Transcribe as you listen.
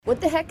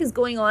what the heck is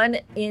going on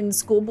in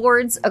school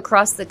boards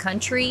across the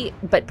country,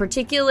 but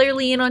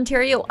particularly in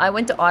Ontario, I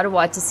went to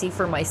Ottawa to see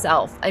for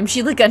myself. I'm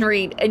SHEILA Gunn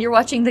REID, and you're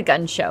watching The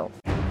Gun Show.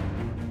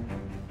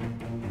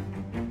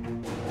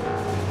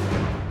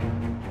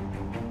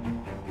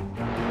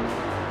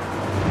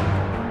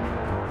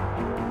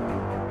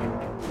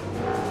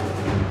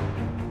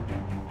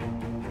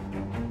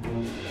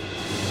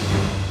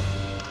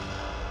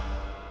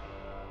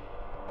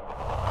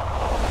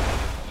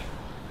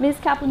 Ms.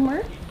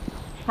 Kaplan-Murth?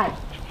 Hi.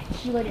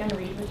 SHEILA Gunn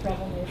REID with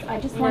Rebel News. I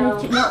just wanted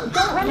to... No,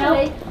 don't run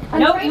away.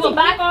 No, you will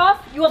back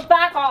off. You will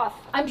back off.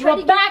 You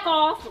will back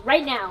off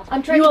right now.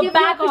 I'm trying to give you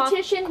a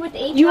petition with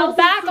 8,000 You will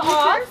back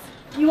off.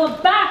 You will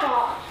back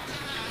off.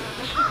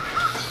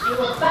 You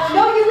will back.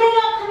 No, you may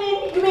not come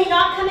in. You may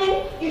not come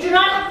in. You do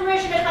not have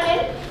permission to come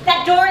in.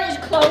 That door is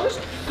closed.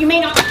 You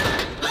may not.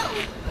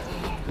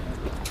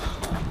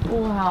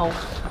 Wow.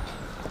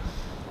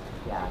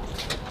 Yeah.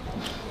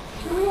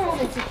 We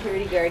have a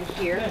security guard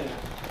here.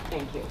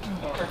 Thank you.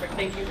 Perfect.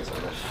 Thank you.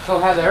 So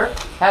Heather,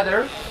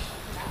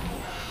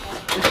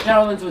 this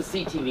gentleman's with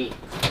CTV.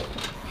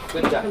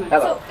 Good guy.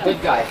 Hello.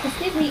 Good guy.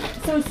 Excuse me,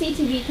 so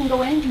CTV can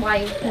go in?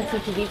 Why can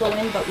CTV go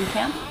in but we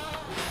can't?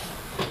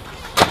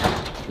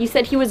 You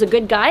said he was a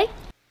good guy?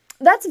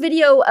 That's a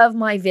video of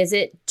my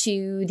visit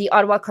to the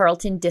Ottawa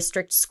Carleton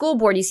District School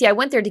Board. You see, I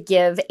went there to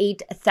give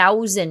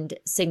 8,000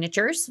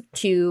 signatures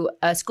to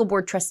a school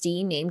board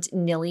trustee named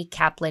Nilly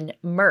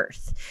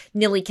Kaplan-Murth.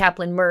 Nilly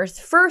Kaplan-Murth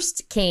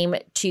first came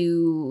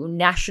to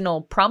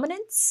national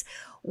prominence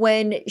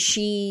when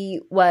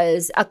she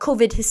was a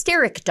COVID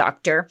hysteric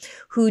doctor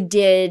who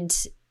did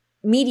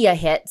media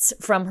hits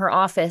from her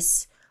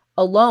office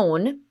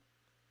alone,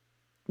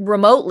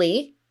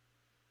 remotely,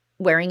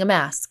 wearing a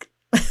mask.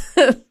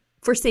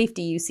 For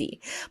safety, you see.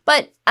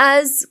 But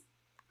as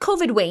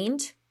COVID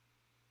waned,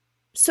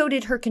 so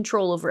did her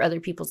control over other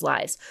people's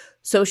lives.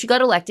 So she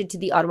got elected to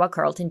the Ottawa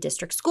Carleton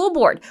District School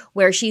Board,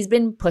 where she's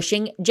been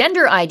pushing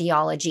gender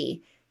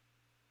ideology.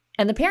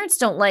 And the parents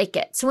don't like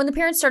it. So when the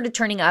parents started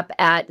turning up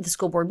at the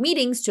school board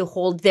meetings to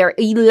hold their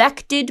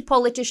elected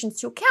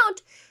politicians to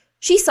account,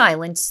 she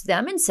silenced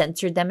them and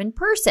censored them in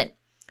person.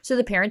 So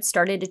the parents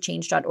started a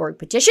change.org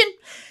petition.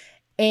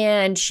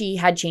 And she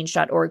had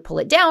change.org pull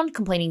it down,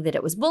 complaining that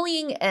it was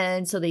bullying.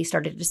 And so they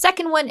started a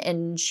second one,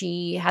 and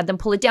she had them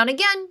pull it down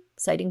again,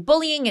 citing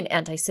bullying and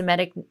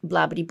anti-Semitic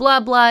blah, blah, blah,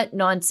 blah,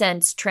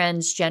 nonsense,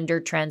 transgender,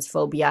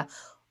 transphobia,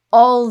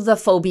 all the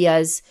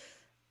phobias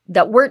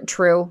that weren't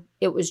true.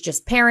 It was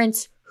just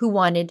parents who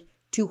wanted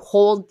to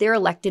hold their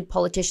elected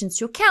politicians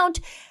to account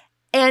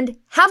and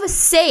have a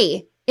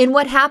say in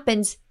what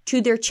happens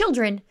to their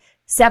children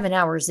 7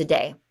 hours a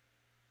day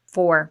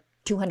for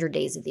 200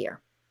 days of the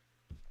year,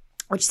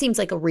 which seems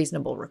like a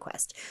reasonable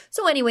request.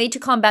 So anyway, to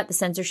combat the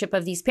censorship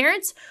of these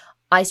parents,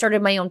 I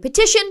started my own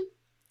petition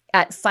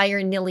at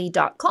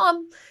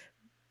firenilly.com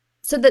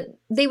so that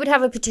they would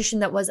have a petition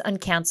that was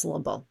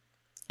uncancelable.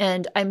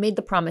 And I made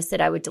the promise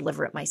that I would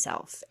deliver it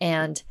myself.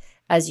 And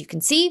as you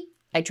can see,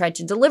 I tried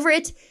to deliver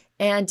it,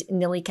 and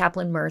Nilly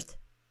Kaplan-Murth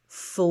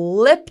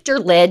flipped her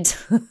lid,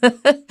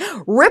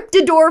 ripped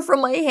a door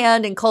from my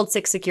hand, and called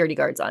 6 security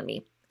guards on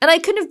me. And I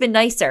couldn't have been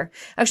nicer.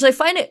 Actually, I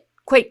find it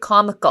quite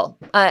comical.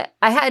 I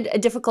had a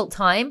difficult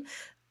time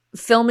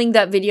filming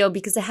that video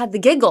because I had the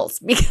giggles,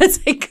 because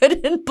I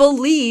couldn't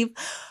believe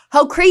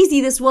how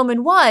crazy this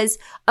woman was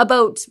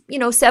about,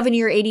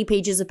 70 or 80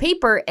 pages of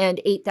paper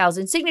and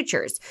 8,000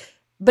 signatures.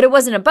 But it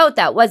wasn't about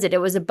that, was it? It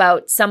was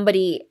about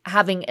somebody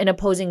having an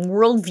opposing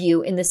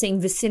worldview in the same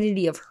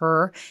vicinity of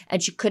her,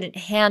 and she couldn't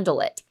handle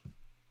it.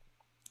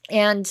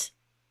 And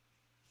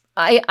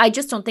I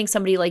just don't think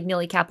somebody like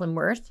Nilly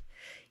Kaplan-Murth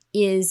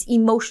is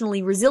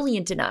emotionally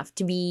resilient enough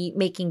to be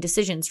making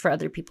decisions for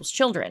other people's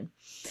children.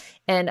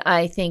 And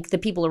I think the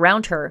people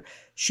around her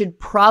should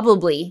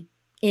probably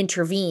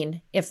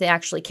intervene if they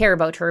actually care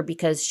about her,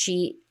 because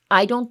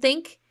I don't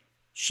think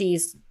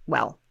she's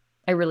well.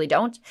 I really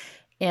don't.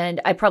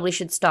 And I probably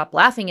should stop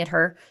laughing at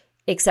her,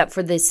 except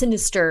for the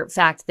sinister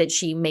fact that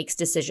she makes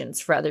decisions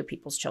for other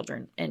people's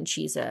children. And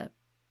she's a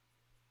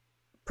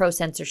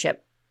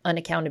pro-censorship,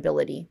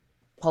 unaccountability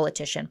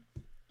politician.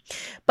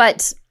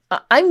 But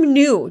I'm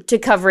new to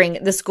covering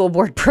the school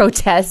board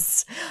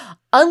protests.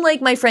 Unlike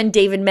my friend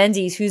David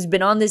Menzies, who's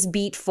been on this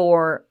beat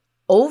for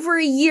over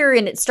a year,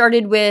 and it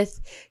started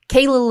with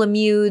Kayla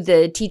Lemieux,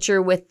 the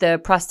teacher with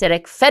the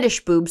prosthetic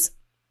fetish boobs,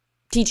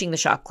 teaching the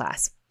shop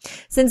class.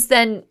 Since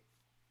then,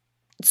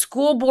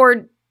 school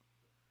board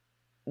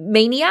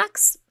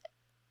maniacs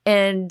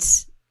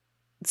and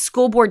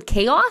school board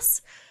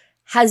chaos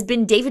has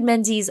been David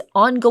Menzies'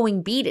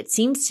 ongoing beat. It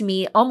seems to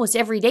me almost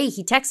every day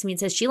he texts me and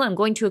says, "SHEILA, I'm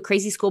going to a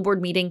crazy school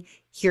board meeting.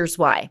 Here's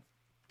why."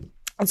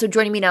 And so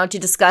joining me now to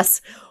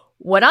discuss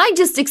what I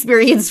just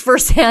experienced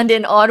firsthand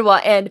in Ottawa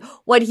and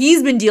what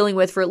he's been dealing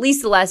with for at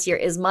least the last year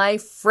is my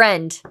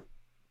friend,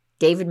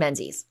 David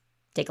Menzies.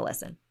 Take a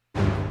listen.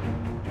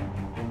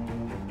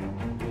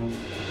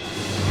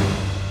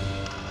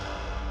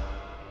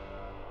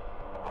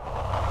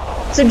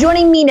 So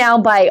joining me now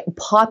by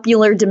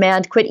popular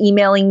demand, quit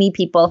emailing me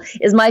people,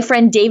 is my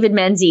friend David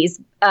Menzies.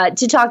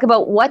 to talk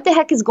about what the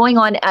heck is going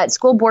on at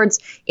school boards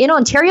in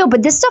Ontario.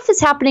 But this stuff is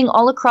happening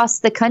all across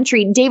the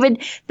country.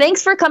 David,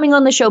 thanks for coming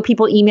on the show.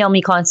 People email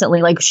me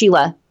constantly like,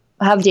 Sheila,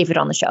 have David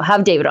on the show,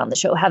 have David on the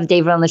show, have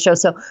David on the show.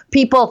 So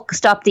people,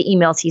 stop the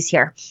emails. He's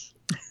here.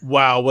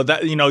 Wow. Well,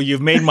 that,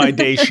 you've made my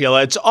day,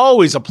 Sheila. It's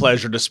always a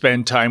pleasure to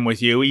spend time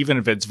with you, even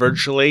if it's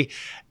virtually.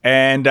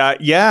 And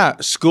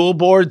school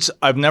boards,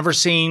 I've never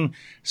seen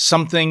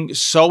something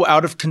so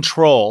out of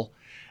control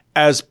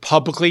as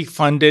publicly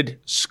funded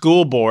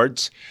school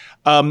boards.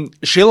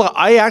 Sheila,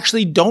 I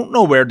actually don't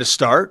know where to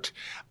start.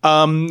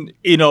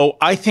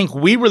 I think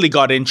we really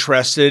got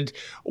interested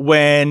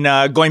when,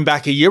 going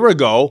back a year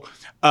ago,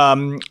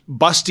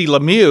 Busty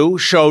Lemieux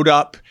showed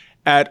up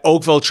at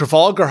Oakville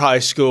Trafalgar High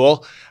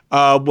School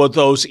with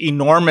those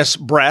enormous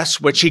breasts,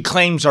 which he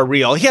claims are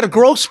real. He had a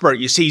growth spurt,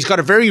 you see. He's got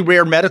a very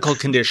rare medical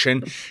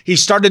condition. He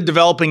started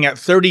developing at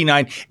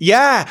 39.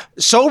 Yeah,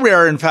 so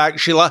rare, in fact,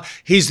 Sheila.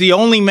 He's the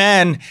only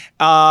man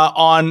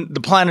on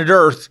the planet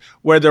Earth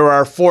where there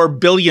are 4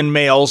 billion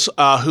males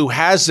who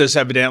has this,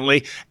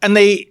 evidently. And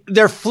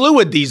they're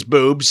fluid, these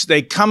boobs.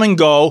 They come and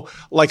go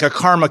like a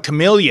karma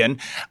chameleon.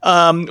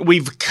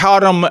 We've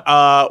caught them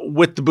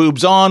with the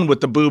boobs on, with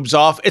the boobs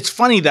off. It's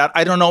funny that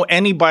I don't know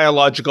any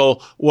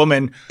biological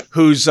woman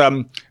whose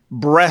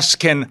breasts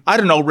can,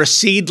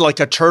 recede like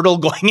a turtle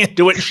going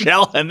into its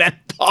shell and then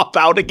pop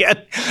out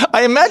again.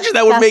 I imagine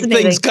that would make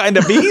things kind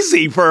of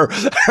easy for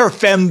her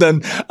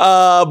femdom.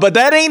 But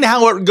that ain't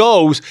how it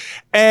goes.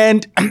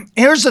 And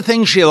here's the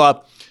thing,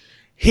 Sheila.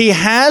 He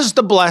has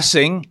the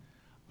blessing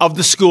of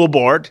the school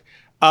board.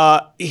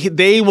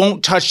 They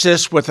won't touch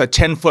this with a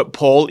 10-foot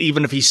pole,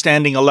 even if he's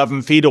standing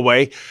 11 feet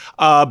away,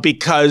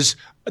 because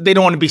they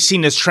don't want to be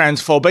seen as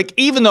transphobic,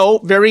 even though,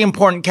 very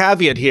important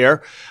caveat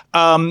here,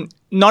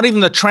 not even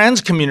the trans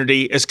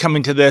community is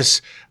coming to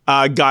this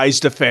guy's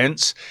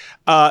defense.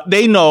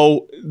 They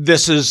know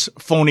this is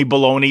phony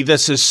baloney.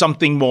 This is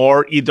something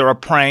more, either a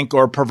prank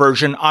or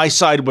perversion. I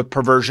side with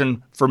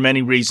perversion for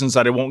many reasons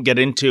that I won't get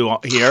into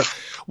here.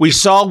 We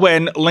saw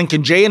when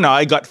Lincoln Jay and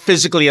I got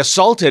physically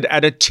assaulted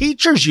at a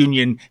teachers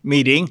union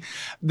meeting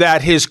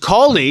that his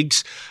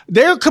colleagues,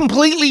 they're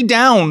completely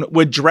down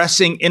with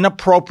dressing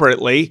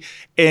inappropriately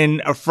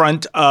in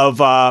front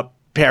of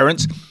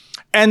parents.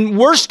 And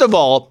worst of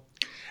all,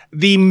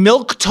 the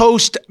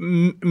milquetoast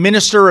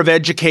Minister of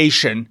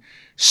Education,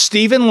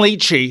 Stephen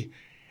Leachy,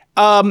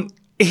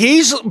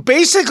 he's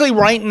basically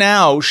right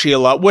now,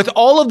 Sheila, with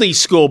all of these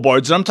school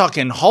boards, and I'm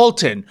talking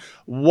Halton,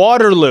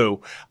 Waterloo,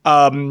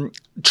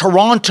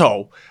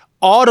 Toronto,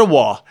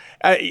 Ottawa,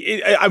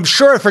 I'm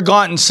sure I've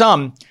forgotten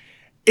some.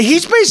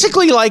 He's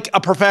basically like a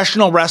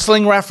professional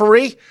wrestling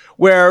referee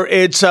where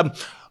it's...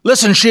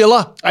 Listen,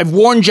 Sheila, I've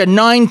warned you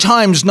 9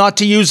 times not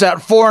to use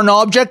that foreign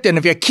object, and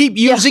if you keep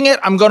using it,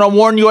 I'm going to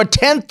warn you a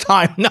 10th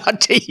time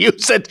not to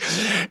use it.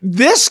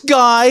 This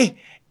guy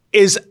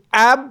is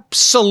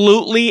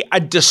absolutely a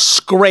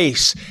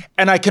disgrace.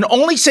 And I can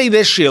only say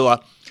this,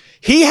 Sheila.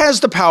 He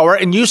has the power,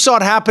 and you saw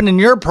it happen in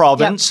your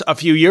province a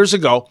few years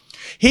ago.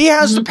 He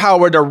has the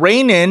power to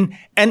rein in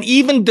and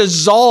even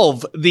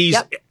dissolve these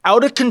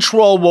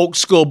out-of-control woke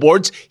school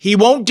boards. He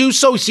won't do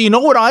so. So you know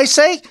what I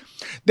say?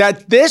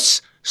 That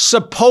this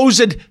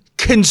supposed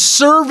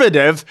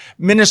conservative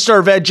Minister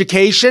of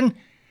Education,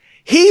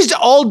 he's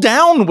all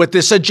down with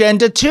this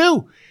agenda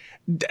too.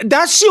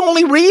 That's the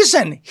only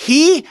reason.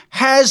 He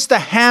has the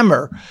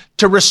hammer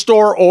to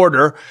restore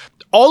order.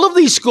 All of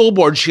these school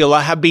boards,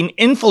 Sheila, have been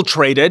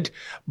infiltrated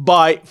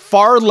by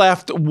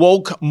far-left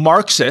woke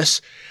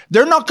Marxists.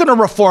 They're not going to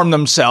reform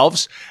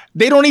themselves.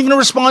 They don't even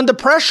respond to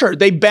pressure.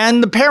 They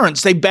ban the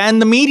parents. They ban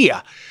the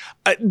media.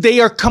 They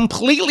are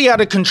completely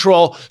out of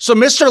control. So,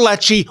 Mr.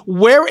 Lecce,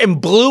 where in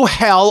blue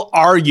hell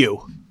are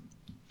you?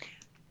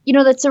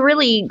 That's a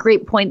really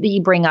great point that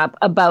you bring up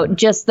about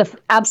just the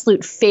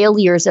absolute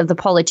failures of the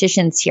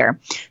politicians here.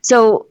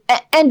 So,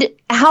 and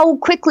how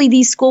quickly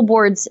these school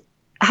boards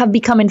have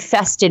become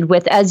infested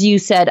with, as you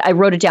said, I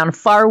wrote it down,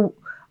 far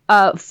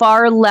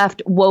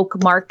left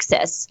woke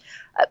Marxists.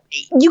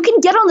 You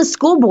can get on the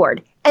school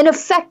board and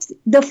affect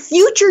the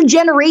future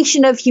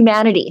generation of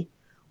humanity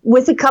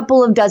with a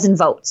couple of dozen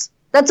votes.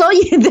 That's all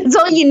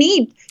you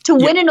need to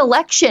win an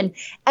election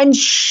and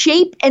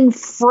shape and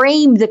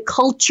frame the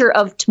culture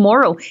of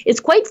tomorrow. It's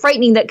quite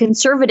frightening that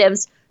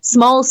conservatives,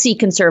 small c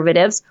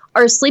conservatives,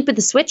 are asleep at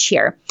the switch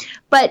here.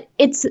 But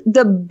it's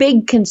the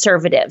big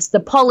conservatives, the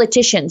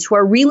politicians, who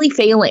are really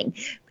failing.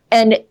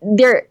 And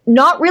they're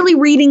not really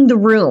reading the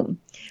room,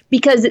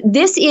 because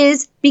this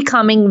is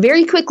becoming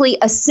very quickly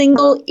a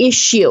single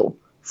issue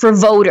for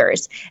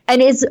voters.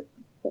 And it's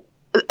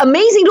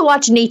amazing to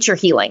watch nature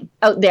healing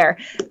out there.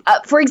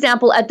 For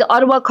example, at the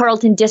Ottawa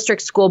Carleton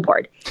District School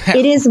Board,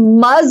 it is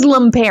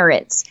Muslim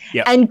parents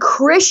and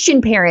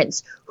Christian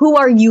parents who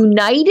are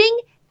uniting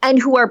and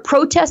who are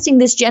protesting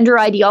this gender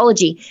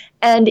ideology.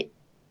 And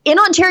in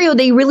Ontario,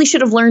 they really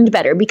should have learned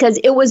better, because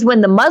it was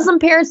when the Muslim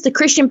parents, the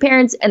Christian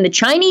parents, and the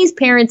Chinese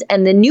parents,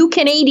 and the new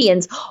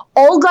Canadians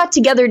all got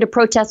together to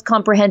protest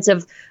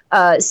comprehensive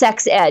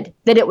sex ed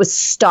that it was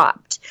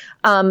stopped.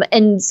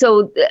 And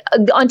so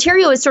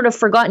Ontario has sort of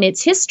forgotten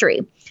its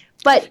history.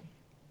 But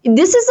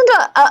this isn't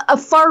a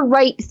far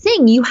right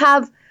thing.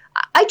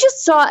 I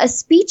just saw a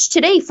speech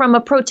today from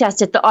a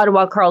protest at the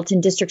Ottawa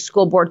Carleton District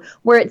School Board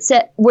where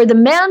the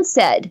man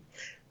said,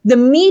 the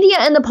media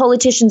and the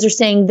politicians are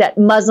saying that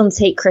Muslims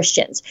hate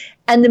Christians.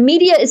 And the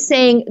media is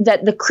saying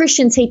that the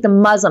Christians hate the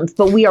Muslims.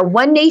 But we are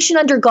one nation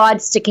under God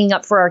sticking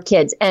up for our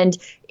kids. And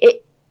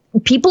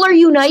people are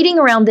uniting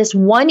around this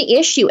one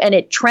issue, and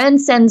it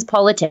transcends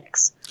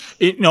politics.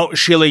 No,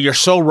 Sheila, you're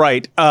so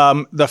right.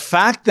 The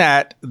fact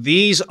that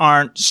these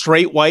aren't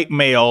straight white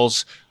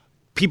males,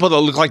 people that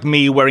look like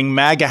me wearing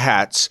MAGA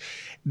hats,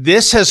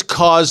 this has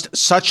caused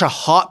such a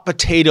hot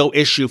potato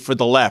issue for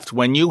the left.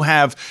 When you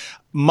have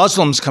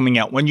Muslims coming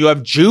out, when you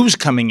have Jews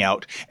coming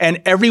out,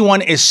 and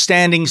everyone is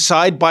standing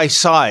side by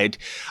side,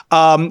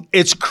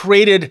 it's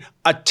created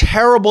a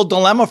terrible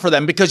dilemma for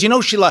them. Because,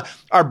 Sheila,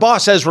 our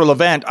boss, Ezra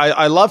Levant,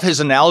 I love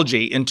his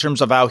analogy in terms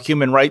of how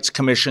human rights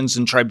commissions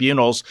and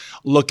tribunals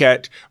look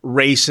at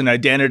race and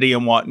identity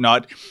and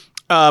whatnot,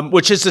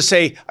 which is to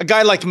say, a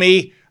guy like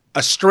me,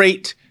 a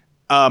straight,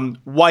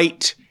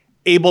 white,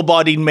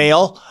 able-bodied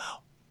male,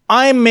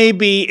 I may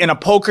be in a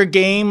poker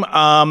game.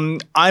 I'm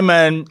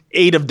an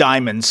 8 of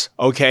diamonds.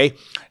 Okay.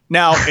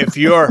 Now, if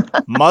you're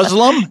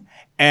Muslim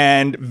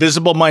and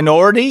visible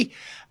minority,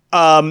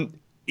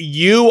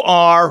 you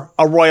are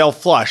a royal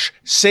flush.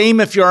 Same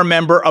if you're a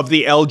member of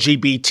the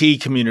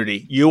LGBT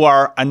community. You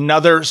are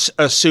another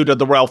suit of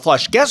the royal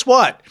flush. Guess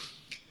what?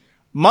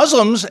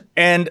 Muslims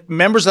and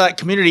members of that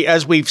community,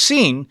 as we've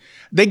seen,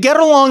 they get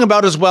along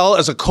about as well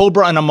as a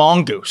cobra and a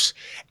mongoose.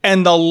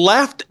 And the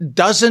left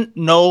doesn't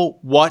know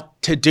what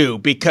to do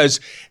because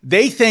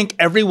they think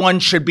everyone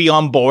should be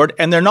on board,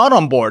 and they're not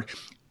on board.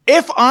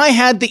 If I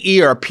had the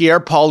ear of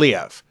Pierre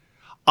Poilievre,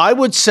 I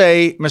would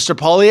say, Mr.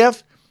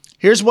 Poilievre,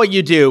 here's what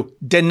you do.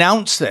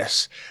 Denounce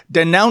this.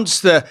 Denounce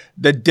the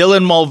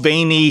Dylan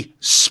Mulvaney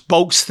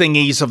spokes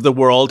thingies of the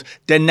world.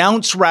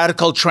 Denounce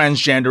radical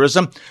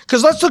transgenderism.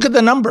 Because let's look at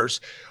the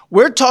numbers.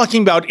 We're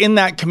talking about in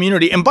that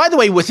community. And by the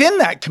way, within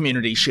that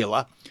community,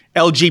 Sheila,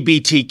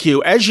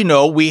 LGBTQ, as you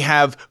know, we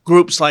have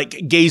groups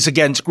like Gays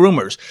Against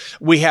Groomers.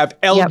 We have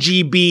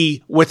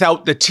LGB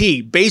without the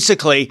T.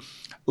 Basically,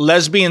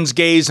 lesbians,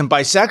 gays, and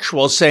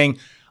bisexuals saying,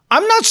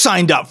 I'm not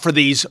signed up for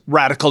these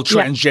radical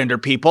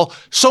transgender people,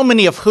 so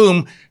many of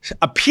whom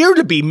appear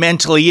to be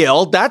mentally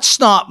ill. That's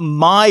not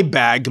my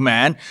bag,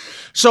 man.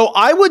 So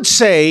I would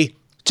say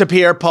to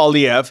Pierre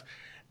Poilievre,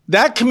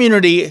 that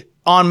community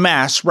en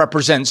masse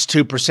represents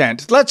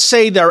 2%. Let's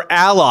say they're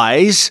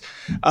allies,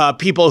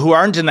 people who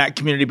aren't in that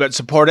community but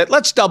support it.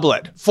 Let's double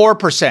it,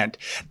 4%.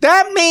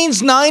 That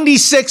means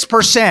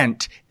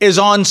 96% is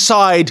on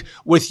side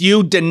with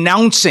you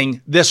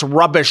denouncing this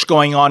rubbish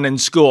going on in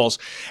schools.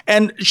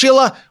 And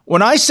Sheila,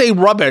 when I say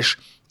rubbish,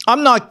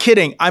 I'm not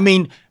kidding. I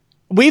mean,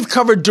 we've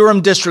covered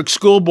Durham District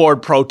School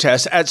Board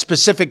protests at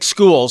specific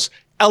schools,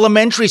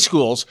 elementary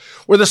schools,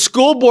 where the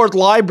school board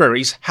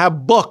libraries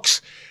have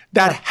books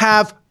that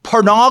have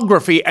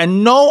pornography.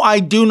 And no, I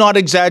do not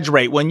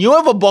exaggerate. When you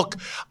have a book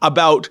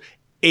about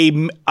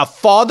a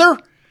father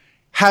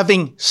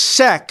having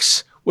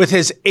sex with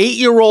his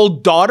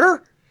 8-year-old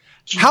daughter,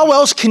 how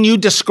else can you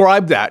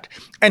describe that?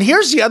 And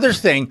here's the other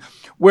thing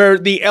where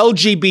the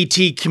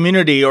LGBT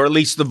community, or at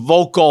least the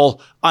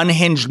vocal,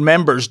 unhinged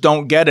members,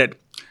 don't get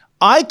it.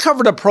 I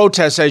covered a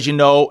protest, as you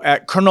know,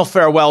 at Colonel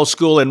Farewell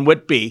School in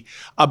Whitby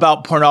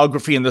about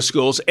pornography in the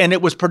schools. And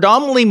it was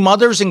predominantly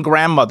mothers and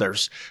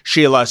grandmothers,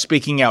 Sheila,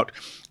 speaking out.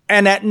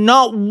 And at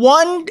not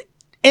one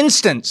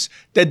instance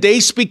did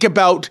they speak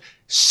about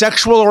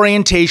sexual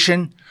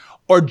orientation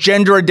or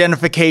gender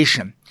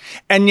identification.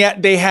 And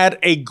yet they had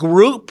a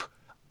group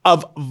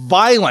of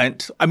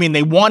violent,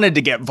 they wanted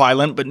to get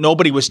violent, but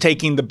nobody was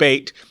taking the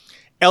bait,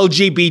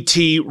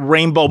 LGBT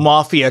rainbow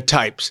mafia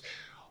types.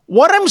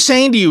 What I'm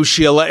saying to you,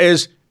 Sheila,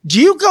 is do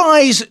you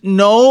guys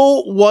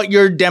know what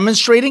you're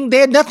demonstrating? They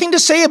had nothing to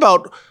say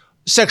about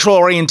sexual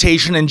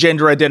orientation and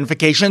gender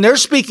identification. They're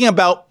speaking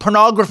about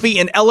pornography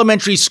in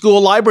elementary school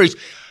libraries.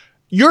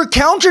 Your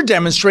counter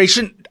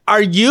demonstration,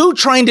 are you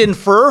trying to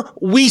infer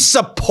we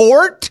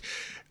support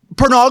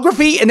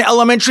pornography in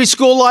elementary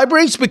school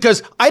libraries?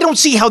 Because I don't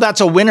see how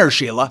that's a winner,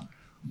 Sheila.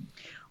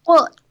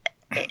 Well,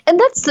 and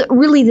that's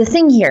really the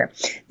thing here.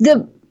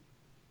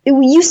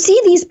 You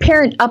see these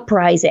parent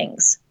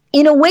uprisings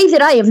in a way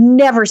that I have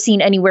never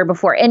seen anywhere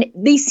before. And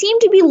they seem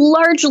to be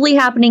largely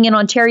happening in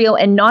Ontario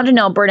and not in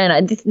Alberta.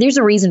 And there's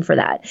a reason for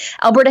that.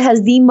 Alberta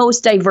has the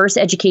most diverse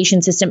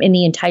education system in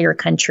the entire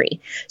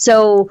country.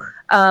 So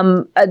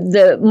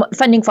the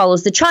funding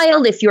follows the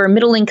child. If you're a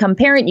middle income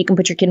parent, you can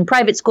put your kid in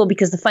private school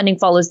because the funding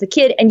follows the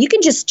kid. And you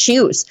can just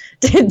choose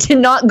to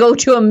not go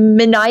to a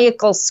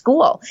maniacal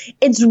school.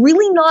 It's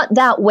really not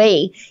that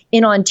way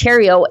in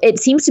Ontario. It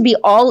seems to be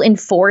all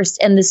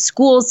enforced, and the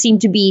schools seem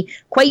to be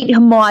quite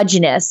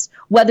homogenous,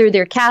 whether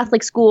they're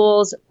Catholic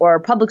schools or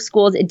public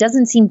schools. It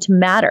doesn't seem to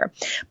matter.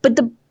 But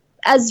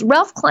as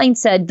Ralph Klein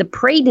said, the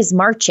parade is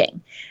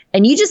marching.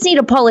 And you just need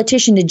a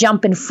politician to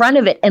jump in front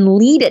of it and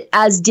lead it,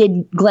 as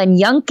did Glenn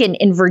Youngkin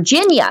in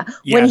Virginia.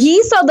 Yes. When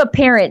he saw the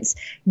parents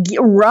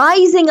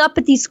rising up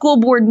at these school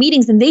board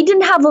meetings and they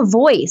didn't have a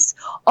voice.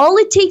 All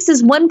it takes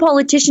is one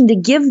politician to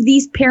give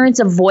these parents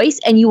a voice,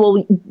 and you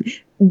will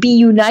be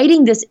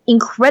uniting this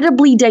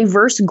incredibly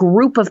diverse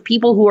group of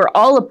people who are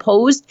all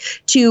opposed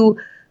to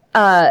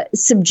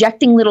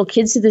subjecting little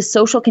kids to this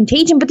social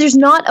contagion, but there's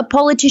not a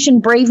politician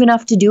brave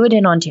enough to do it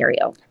in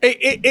Ontario.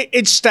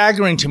 It's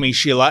staggering to me,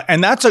 Sheila,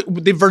 and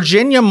the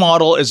Virginia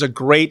model is a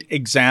great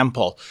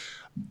example.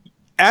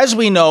 As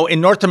we know,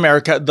 in North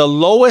America, the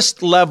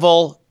lowest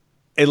level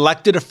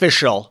elected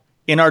official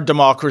in our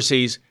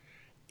democracies,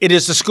 it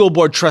is the school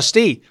board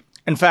trustee.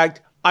 In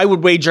fact, I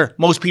would wager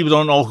most people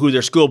don't know who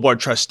their school board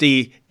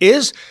trustee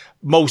is.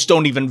 Most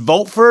don't even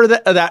vote for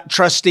that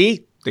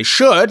trustee. They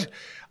should.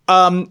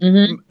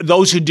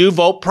 Those who do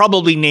vote,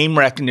 probably name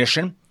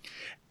recognition.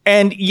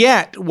 And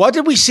yet, what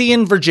did we see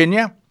in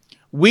Virginia?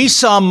 We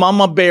saw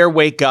Mama Bear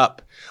wake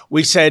up.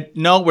 We said,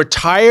 no, we're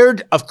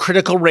tired of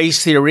critical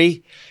race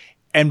theory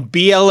and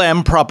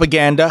BLM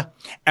propaganda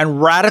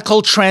and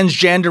radical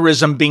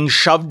transgenderism being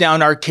shoved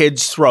down our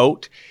kids'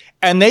 throat.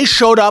 And they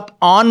showed up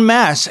en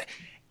masse.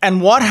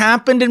 And what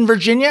happened in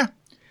Virginia?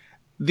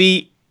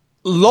 The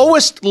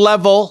lowest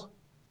level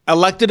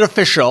elected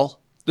official,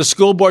 the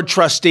school board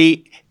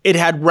trustee, it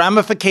had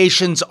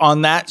ramifications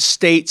on that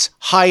state's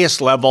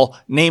highest level,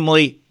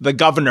 namely the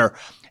governor.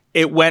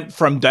 It went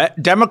from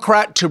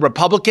Democrat to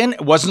Republican.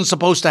 It wasn't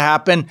supposed to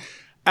happen.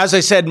 As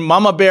I said,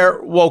 Mama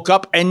Bear woke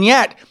up, and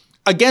yet,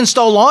 against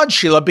all odds,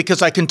 Sheila,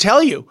 because I can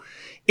tell you,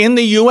 in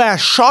the U.S.,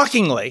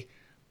 shockingly,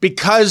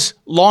 because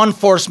law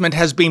enforcement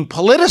has been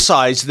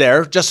politicized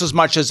there just as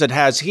much as it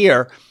has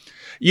here,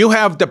 you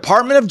have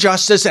Department of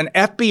Justice and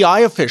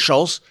FBI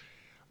officials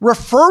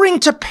referring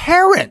to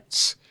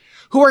parents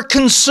who are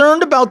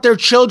concerned about their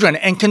children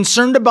and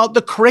concerned about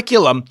the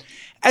curriculum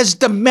as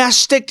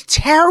domestic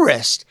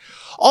terrorists,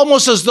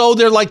 almost as though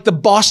they're like the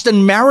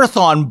Boston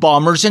Marathon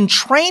bombers in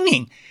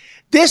training.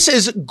 This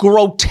is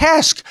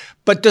grotesque.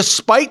 But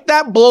despite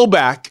that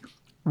blowback,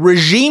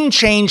 regime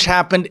change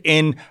happened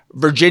in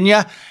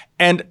Virginia.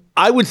 And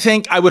I would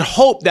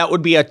hope that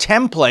would be a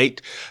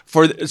template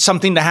for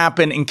something to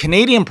happen in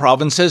Canadian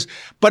provinces.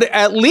 But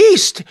at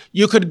least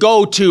you could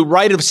go to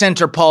right of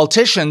center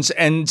politicians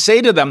and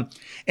say to them,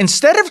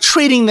 instead of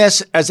treating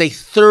this as a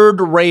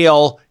third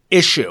rail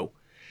issue,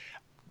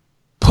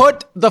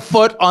 put the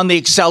foot on the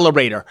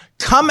accelerator.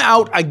 Come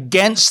out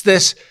against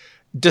this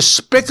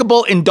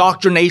despicable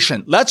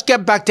indoctrination. Let's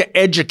get back to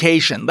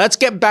education. Let's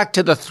get back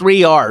to the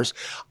 3 R's.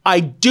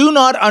 I do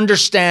not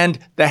understand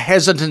the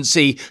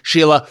hesitancy,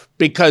 Sheila,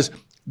 because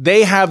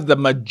they have the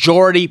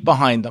majority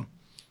behind them.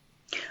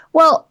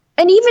 Well,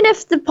 and even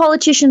if the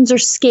politicians are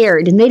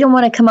scared and they don't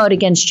want to come out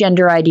against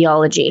gender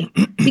ideology,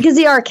 because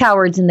they are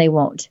cowards and they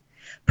won't,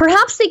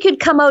 perhaps they could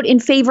come out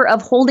in favor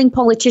of holding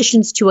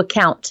politicians to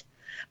account.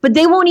 But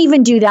they won't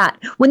even do that.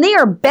 When they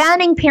are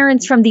banning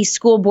parents from these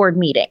school board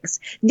meetings,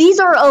 these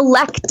are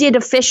elected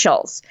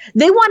officials.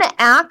 They want to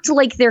act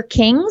like they're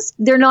kings.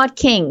 They're not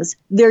kings.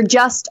 They're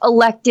just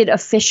elected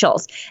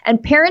officials.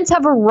 And parents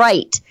have a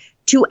right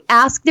to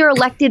ask their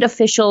elected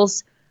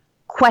officials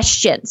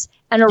questions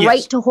and a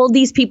right to hold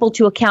these people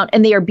to account.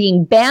 And they are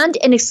being banned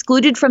and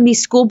excluded from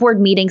these school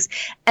board meetings.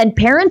 And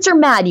parents are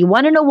mad. You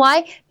want to know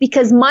why?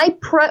 Because my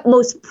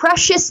most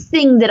precious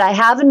thing that I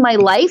have in my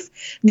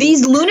life,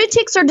 these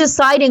lunatics are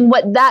deciding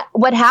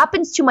what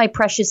happens to my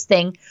precious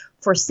thing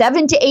for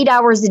 7 to 8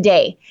 hours a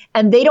day.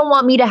 And they don't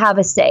want me to have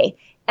a say.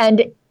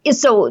 And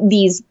so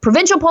these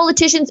provincial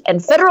politicians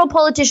and federal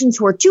politicians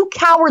who are too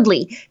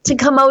cowardly to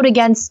come out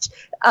against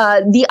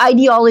the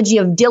ideology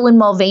of Dylan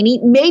Mulvaney,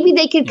 maybe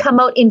they could come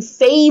out in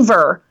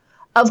favor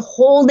of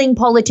holding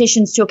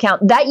politicians to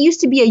account. That used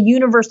to be a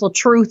universal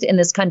truth in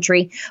this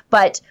country,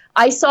 but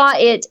I saw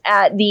it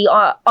at the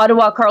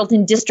Ottawa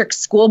Carleton District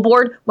School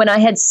Board when I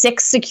had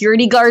 6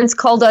 security guards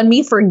called on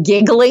me for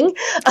giggling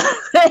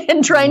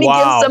and trying to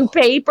give some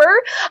paper.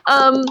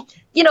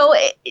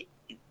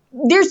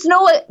 There's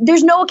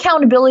no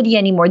accountability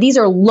anymore. These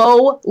are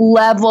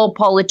low-level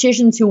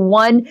politicians who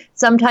won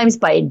sometimes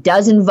by a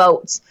dozen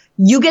votes.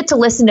 You get to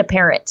listen to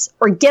parents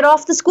or get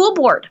off the school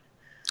board.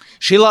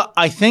 Sheila,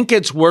 I think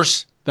it's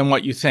worse than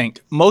what you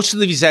think. Most of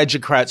these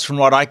educrats, from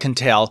what I can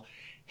tell,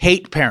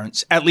 hate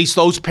parents, at least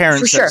those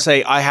parents that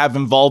say, I have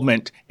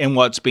involvement in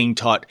what's being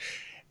taught.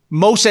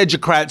 Most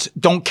educrats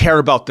don't care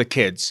about the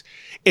kids.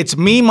 It's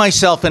me,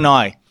 myself, and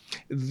I.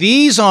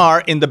 These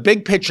are, in the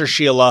big picture,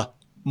 Sheila,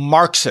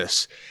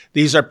 Marxists.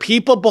 These are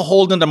people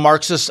beholden to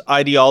Marxist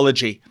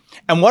ideology.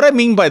 And what I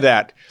mean by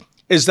that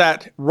is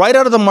that right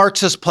out of the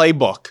Marxist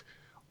playbook,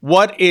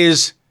 what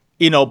is,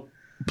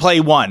 play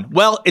one?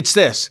 Well, it's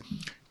this.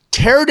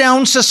 Tear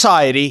down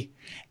society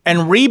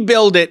and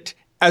rebuild it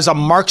as a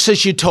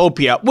Marxist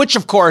utopia, which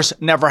of course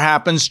never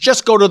happens.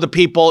 Just go to the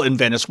people in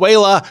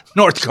Venezuela,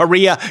 North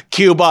Korea,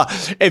 Cuba,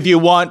 if you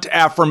want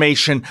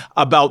affirmation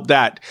about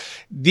that.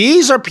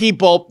 These are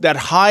people that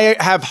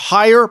have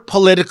higher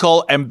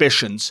political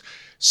ambitions.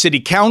 city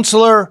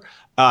councilor,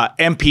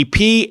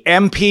 MPP,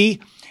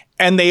 MP,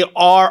 and they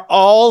are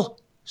all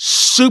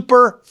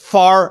super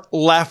far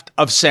left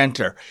of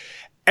center.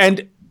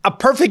 And a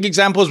perfect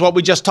example is what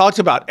we just talked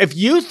about. If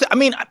you,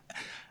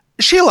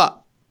 Sheila,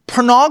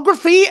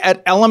 pornography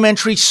at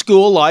elementary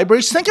school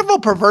libraries, think of how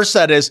perverse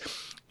that is.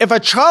 If a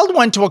child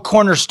went to a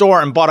corner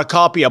store and bought a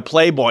copy of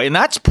Playboy, and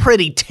that's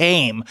pretty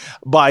tame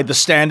by the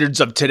standards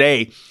of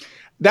today,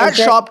 that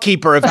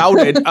shopkeeper, if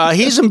outed,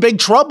 he's in big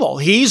trouble.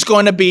 He's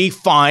going to be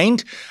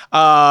fined.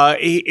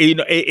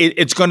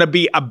 It's going to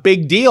be a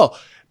big deal.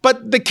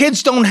 But the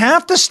kids don't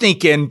have to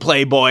sneak in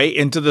Playboy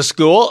into the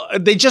school.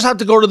 They just have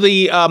to go to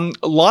the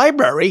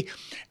library,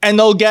 and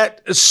they'll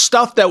get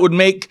stuff that would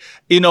make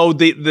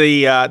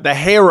the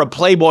hair of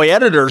Playboy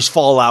editors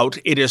fall out.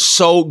 It is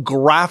so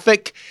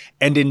graphic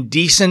and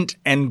indecent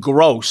and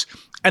gross.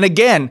 And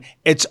again,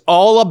 it's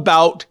all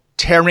about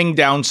tearing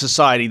down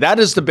society. That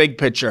is the big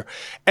picture.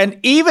 And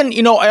even,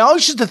 I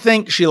always used to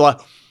think,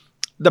 Sheila,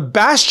 the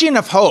bastion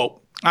of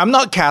hope, I'm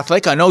not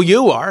Catholic, I know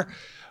you are,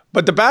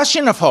 but the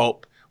bastion of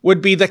hope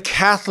would be the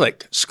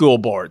Catholic school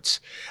boards.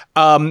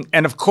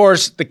 And of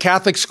course, the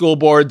Catholic school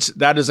boards,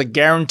 that is a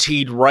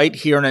guaranteed right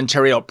here in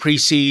Ontario. It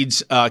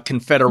precedes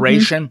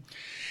Confederation. Mm-hmm.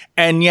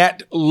 And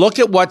yet, look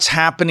at what's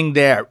happening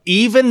there.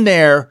 Even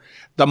there,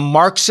 the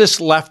Marxist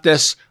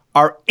leftists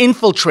are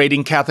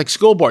infiltrating Catholic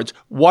school boards.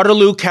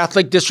 Waterloo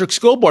Catholic District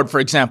School Board, for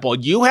example.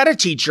 You had a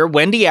teacher,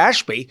 Wendy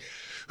Ashby,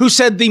 who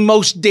said the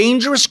most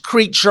dangerous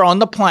creature on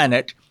the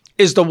planet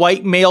is the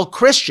white male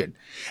Christian.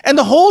 And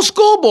the whole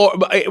school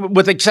board,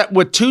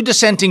 with two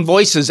dissenting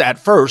voices at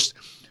first,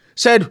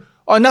 said,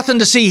 oh, nothing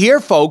to see here,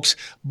 folks.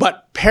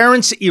 But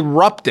parents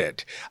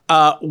erupted.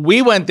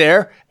 We went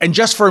there, and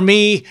just for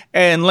me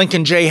and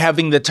Lincoln J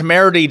having the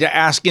temerity to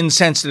ask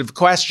insensitive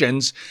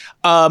questions,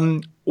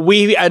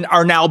 we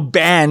are now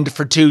banned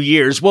for 2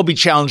 years. We'll be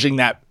challenging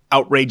that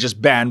outrageous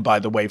ban, by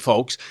the way,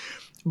 folks.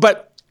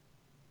 But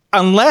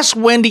unless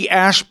Wendy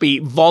Ashby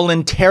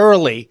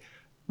voluntarily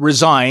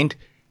resigned,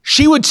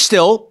 she would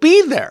still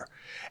be there.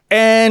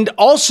 And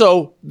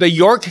also the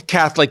York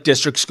Catholic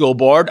District School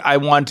Board, I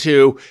want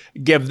to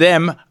give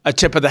them a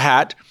tip of the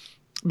hat,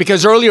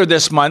 because earlier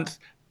this month,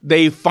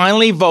 they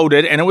finally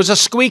voted, and it was a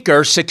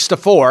squeaker,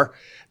 6-4,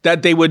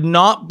 that they would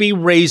not be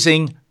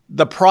raising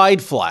the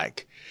pride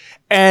flag.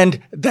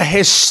 And the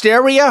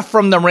hysteria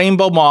from the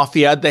Rainbow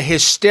Mafia, the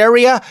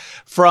hysteria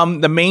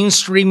from the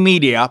mainstream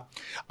media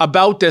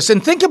about this.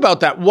 And think about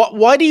that.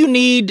 Why do you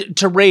need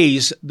to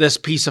raise this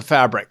piece of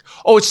fabric?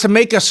 Oh, it's to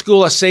make a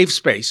school a safe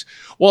space.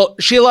 Well,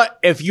 Sheila,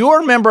 if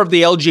you're a member of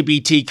the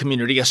LGBT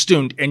community, a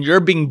student, and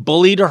you're being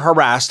bullied or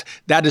harassed,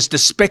 that is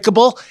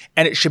despicable,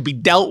 and it should be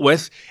dealt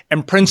with.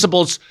 And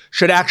principals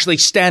should actually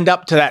stand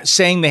up to that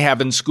saying they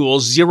have in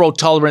schools, zero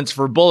tolerance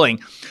for bullying.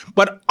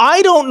 But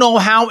I don't know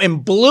how in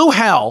blue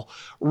hell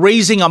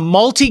raising a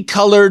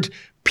multicolored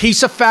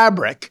piece of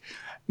fabric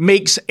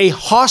makes a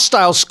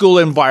hostile school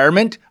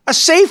environment a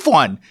safe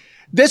one.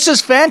 This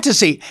is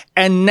fantasy.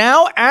 And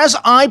now, as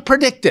I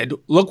predicted,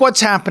 look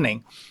what's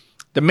happening.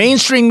 The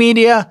mainstream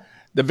media,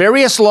 the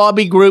various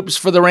lobby groups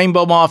for the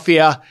Rainbow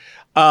Mafia,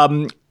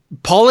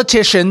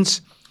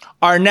 politicians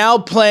are now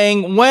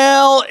playing,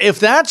 well, if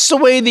that's the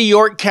way the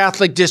York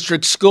Catholic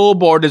District School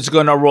Board is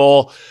going to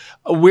roll,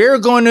 we're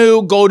going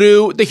to go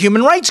to the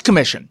Human Rights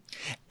Commission.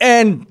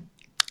 And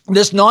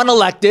this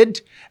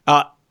non-elected,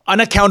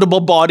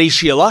 unaccountable body,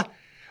 Sheila,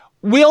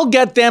 we'll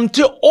get them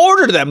to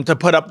order them to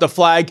put up the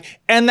flag.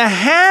 And the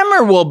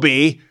hammer will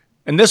be,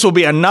 and this will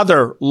be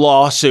another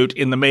lawsuit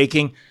in the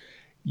making,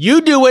 you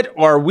do it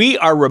or we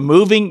are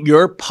removing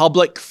your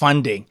public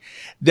funding.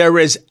 There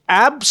is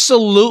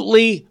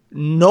absolutely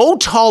no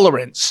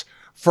tolerance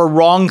for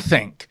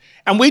wrongthink.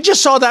 And we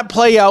just saw that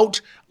play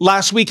out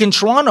last week in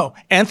Toronto.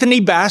 Anthony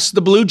Bass,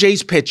 the Blue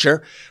Jays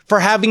pitcher, for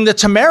having the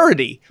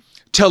temerity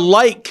to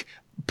like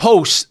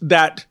posts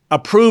that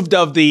approved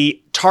of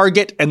the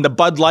Target and the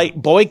Bud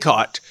Light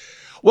boycott.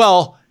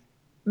 Well,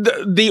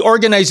 the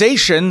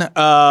organization,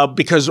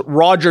 because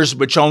Rogers,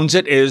 which owns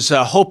it, is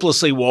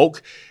hopelessly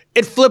woke,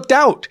 it flipped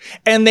out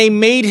and they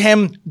made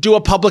him do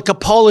a public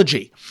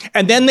apology.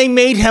 And then they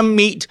made him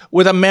meet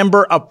with a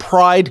member of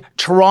Pride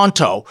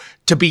Toronto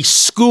to be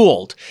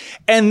schooled.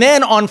 And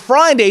then on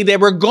Friday, they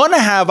were going to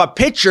have a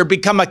pitcher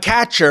become a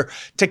catcher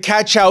to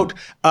catch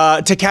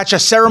a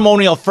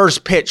ceremonial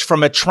first pitch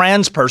from a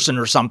trans person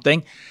or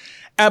something.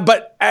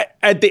 But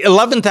at the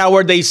 11th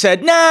hour, they said,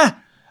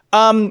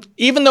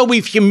 even though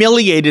we've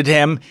humiliated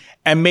him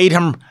and made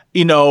him,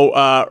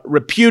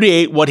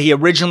 repudiate what he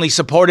originally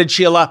supported,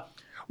 Sheila,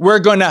 we're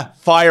going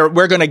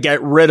to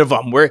get rid of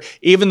him.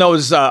 Even though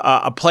he's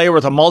a player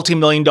with a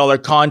multi-million-dollar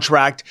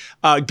contract,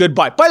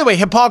 goodbye. By the way,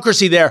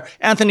 hypocrisy there.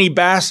 Anthony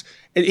Bass,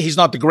 he's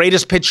not the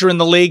greatest pitcher in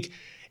the league.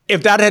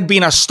 If that had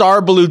been a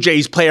star Blue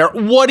Jays player,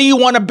 what do you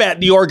want to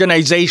bet the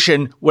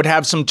organization would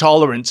have some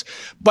tolerance?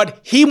 But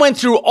he went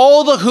through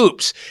all the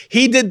hoops.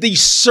 He did the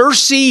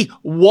Cersei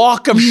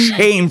walk of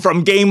shame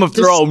from Game of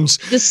Thrones.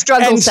 The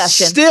struggle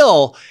session.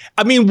 Still,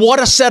 what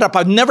a setup.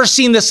 I've never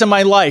seen this in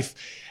my life.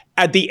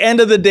 At the end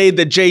of the day,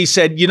 the Jays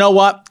said, you know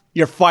what?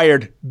 you're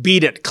fired.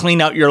 Beat it.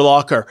 Clean out your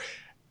locker.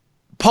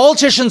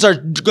 Politicians are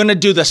going to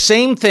do the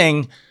same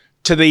thing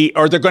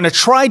or they're going to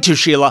try to,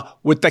 Sheila,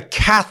 with the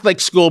Catholic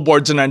school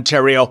boards in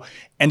Ontario,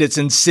 and it's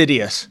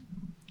insidious.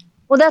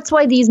 Well, that's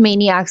why these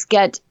maniacs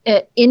get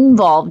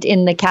involved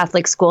in the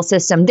Catholic school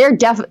system. They're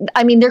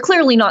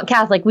clearly not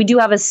Catholic. We do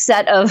have a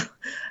set of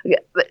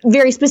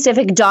very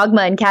specific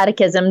dogma and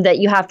catechism that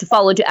you have to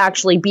follow to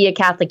actually be a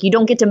Catholic. You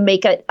don't get to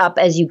make it up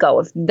as you go.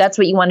 If that's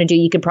what you want to do,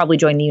 you could probably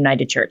join the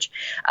United Church.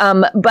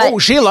 But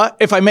Sheila,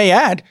 if I may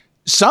add,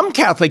 some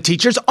Catholic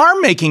teachers are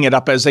making it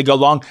up as they go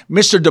along.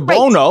 Mr. De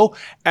Bono, who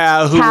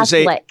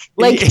Catholic,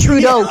 like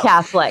Trudeau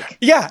Catholic.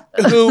 Yeah,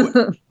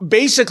 who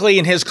basically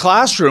in his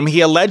classroom,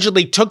 he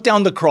allegedly took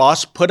down the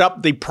cross, put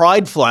up the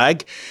pride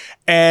flag,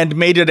 and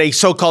made it a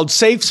so-called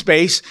safe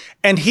space.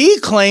 And he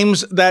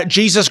claims that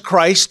Jesus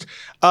Christ,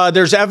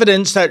 there's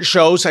evidence that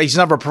shows, he's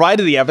never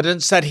provided the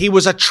evidence, that he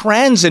was a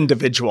trans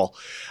individual.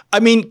 I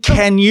mean,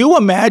 can you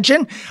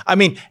imagine? I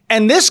mean,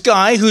 and this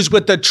guy who's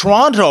with the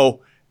Toronto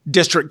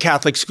District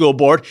Catholic School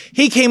Board,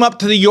 he came up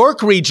to the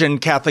York Region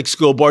Catholic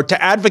School Board to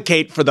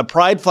advocate for the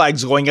pride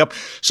flags going up.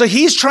 So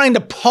he's trying to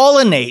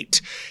pollinate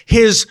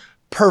his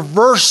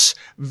perverse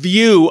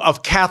view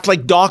of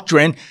Catholic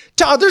doctrine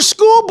to other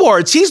school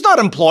boards. He's not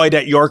employed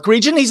at York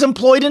Region. He's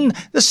employed in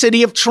the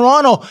city of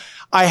Toronto.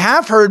 I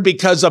have heard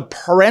because of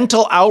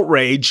parental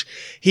outrage,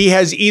 he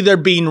has either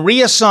been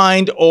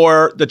reassigned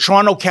or the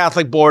Toronto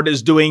Catholic Board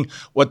is doing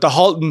what the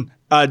Halton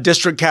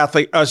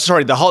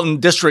the Halton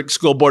District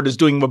School Board is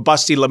doing with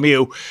Busty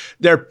Lemieux.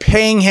 They're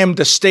paying him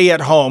to stay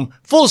at home,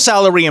 full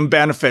salary and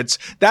benefits.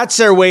 That's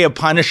their way of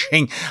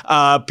punishing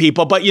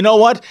people. But you know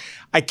what?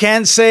 I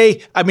can't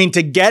say,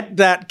 to get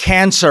that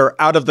cancer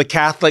out of the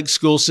Catholic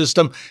school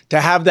system,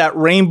 to have that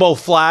rainbow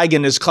flag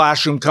in his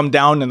classroom come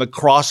down and the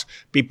cross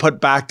be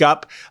put back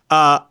up,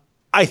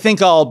 I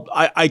think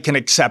I can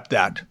accept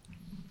that.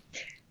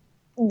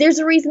 There's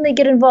a reason they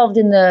get involved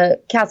in the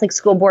Catholic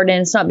school board,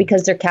 and it's not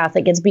because they're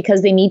Catholic. It's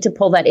because they need to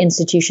pull that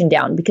institution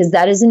down, because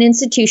that is an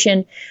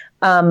institution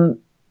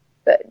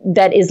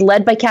that is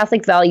led by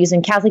Catholic values,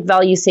 and Catholic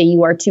values say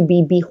you are to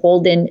be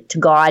beholden to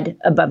God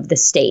above the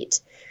state.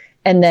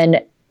 And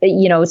then,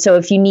 so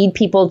if you need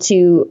people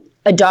to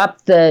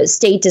adopt the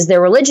state as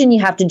their religion,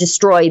 you have to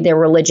destroy their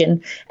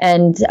religion.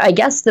 And I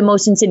guess the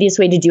most insidious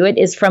way to do it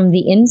is from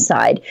the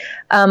inside.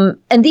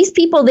 And these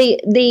people,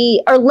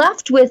 they are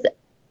left with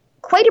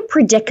quite a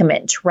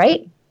predicament,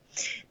 right?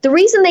 The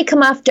reason they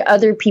come after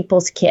other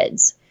people's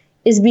kids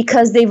is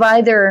because they've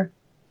either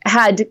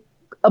had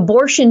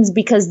abortions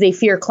because they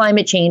fear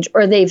climate change,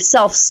 or they've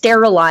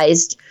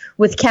self-sterilized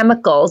with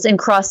chemicals and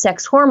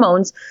cross-sex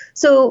hormones.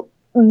 So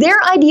their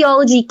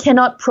ideology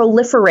cannot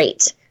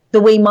proliferate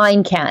the way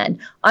mine can.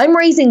 I'm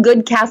raising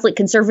good Catholic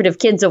conservative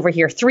kids over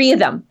here, 3 of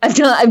them.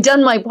 I've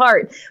done my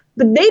part.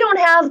 But they don't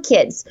have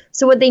kids.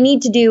 So what they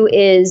need to do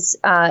is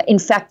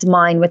infect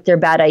mine with their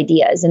bad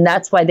ideas. And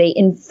that's why they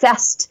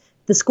infest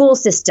the school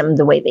system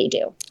the way they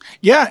do.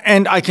 Yeah.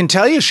 And I can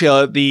tell you,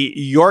 Sheila, the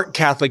York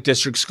Catholic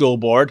District School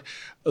Board,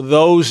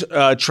 those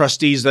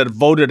trustees that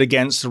voted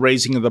against the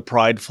raising of the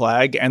pride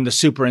flag, and the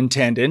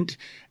superintendent,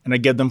 and I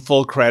give them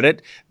full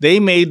credit, they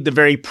made the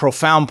very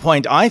profound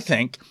point, I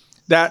think,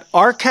 that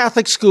our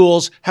Catholic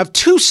schools have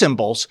 2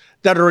 symbols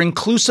that are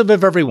inclusive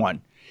of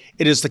everyone.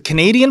 It is the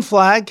Canadian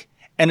flag,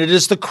 and it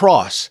is the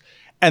cross.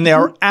 And they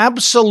are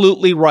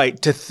absolutely right.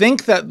 To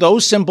think that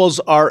those symbols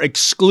are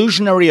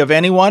exclusionary of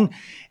anyone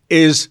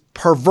is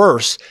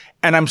perverse.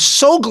 And I'm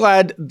so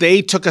glad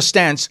they took a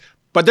stance.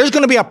 But there's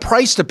going to be a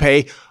price to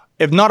pay,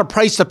 if not a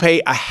price to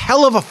pay, a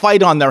hell of a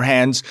fight on their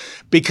hands.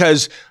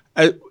 Because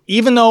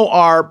even though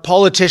our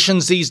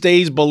politicians these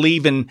days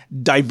believe in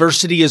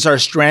diversity as our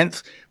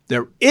strength,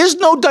 there is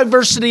no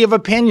diversity of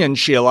opinion,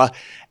 Sheila.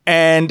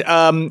 And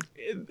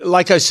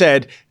like I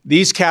said,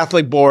 these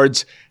Catholic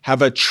boards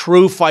have a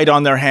true fight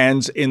on their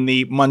hands in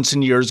the months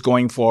and years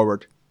going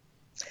forward.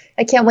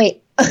 I can't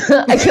wait.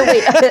 I can't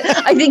wait.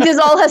 I think this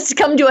all has to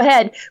come to a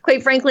head,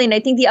 quite frankly. And I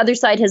think the other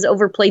side has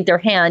overplayed their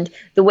hand.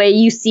 The way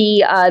you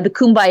see the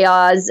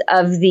kumbayas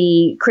of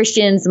the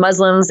Christians, the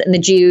Muslims, and the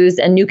Jews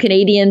and New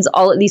Canadians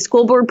all at these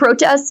school board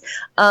protests,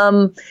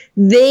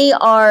 they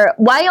are,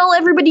 while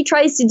everybody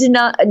tries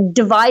to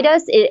divide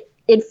us,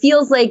 it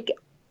feels like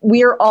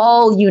we're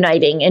all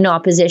uniting in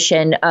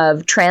opposition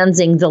of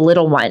transing the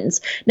little ones.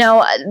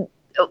 Now,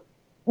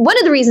 one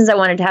of the reasons I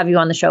wanted to have you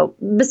on the show,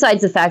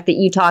 besides the fact that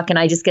you talk and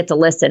I just get to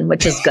listen,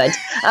 which is good.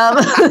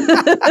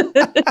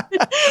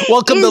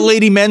 Welcome to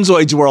Lady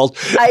Menzoid's world.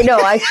 I know.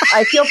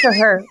 I feel for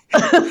her.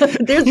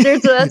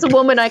 That's a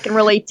woman I can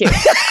relate to.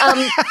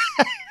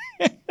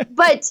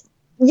 But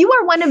you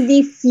are one of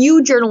the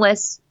few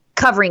journalists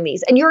covering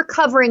these, and you're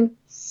covering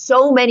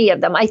so many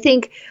of them. I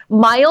think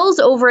Miles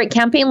over at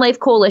Campaign Life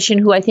Coalition,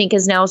 who I think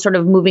is now sort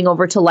of moving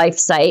over to Life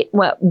Site,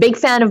 big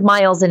fan of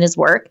Miles and his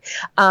work,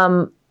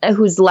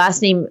 whose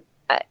last name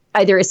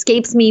either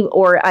escapes me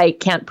or I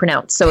can't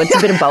pronounce. So it's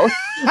a bit of both.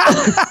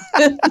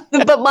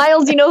 But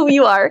Miles, you know who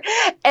you are.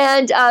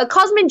 And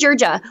Cosmin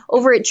Georgia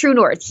over at True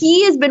North.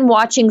 He has been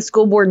watching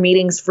school board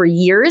meetings for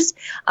years.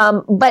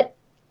 But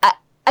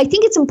I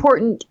think it's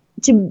important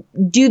to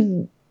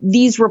do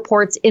these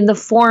reports in the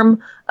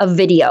form of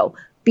video,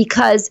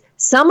 because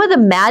some of the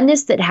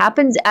madness that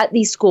happens at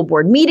these school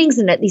board meetings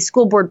and at these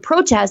school board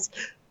protests,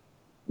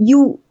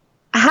 you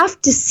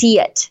have to see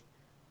it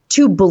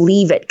to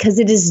believe it, because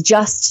it is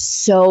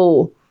just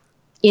so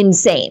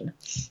insane.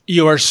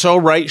 You are so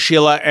right,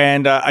 Sheila.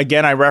 And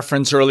again, I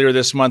referenced earlier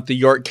this month the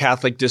York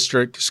Catholic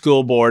District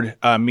School Board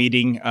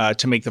meeting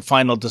to make the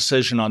final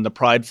decision on the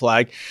pride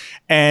flag.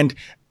 And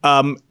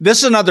this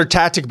is another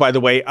tactic, by the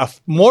way,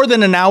 more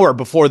than an hour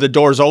before the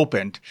doors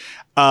opened.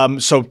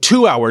 So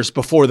 2 hours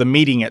before the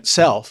meeting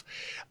itself.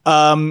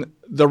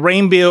 The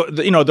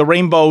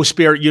rainbow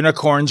spirit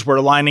unicorns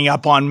were lining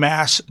up en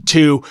masse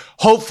to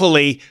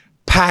hopefully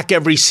pack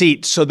every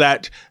seat so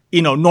that,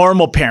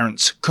 normal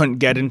parents couldn't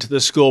get into the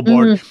school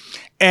board. Mm-hmm.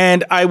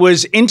 And I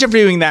was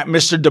interviewing that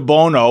Mr. De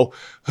Bono,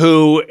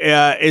 who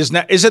is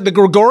it the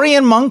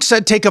Gregorian monks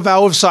that take a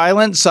vow of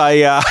silence?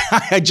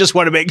 I just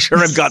want to make sure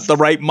I've got the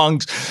right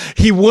monks.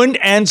 He wouldn't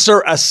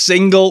answer a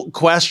single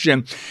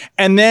question.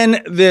 And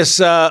then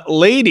this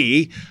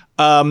lady,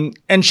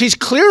 and she's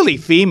clearly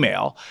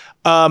female,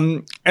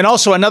 and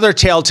also another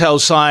telltale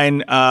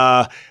sign,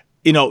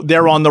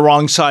 they're on the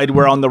wrong side,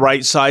 we're on the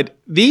right side.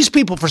 These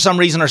people, for some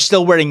reason, are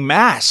still wearing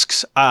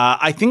masks.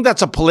 I think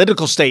that's a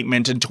political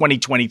statement in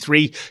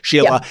 2023,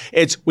 Sheila. Yeah.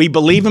 It's, we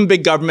believe in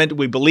big government.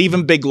 We believe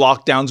in big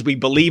lockdowns. We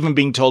believe in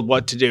being told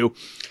what to do.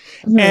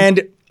 Mm-hmm.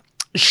 And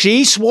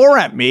she swore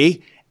at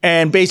me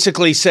and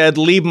basically said,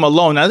 leave him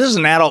alone. Now, this is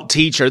an adult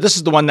teacher. This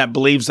is the one that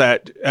believes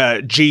that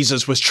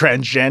Jesus was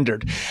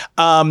transgendered.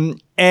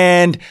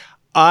 And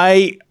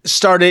I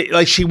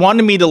started, she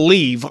wanted me to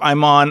leave.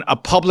 I'm on a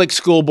public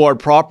school board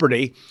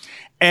property.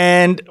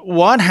 And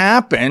what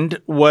happened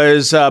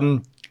was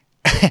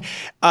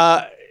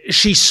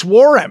she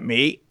swore at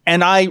me.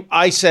 And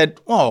I said,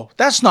 oh,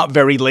 that's not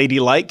very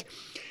ladylike.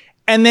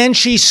 And then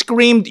she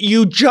screamed,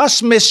 you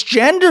just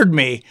misgendered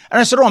me. And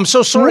I said, oh, I'm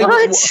so sorry.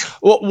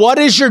 What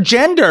is your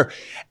gender?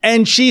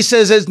 And she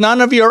says, it's none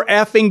of your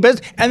effing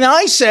business. And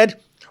I said,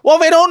 well,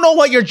 if I don't know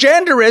what your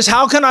gender is,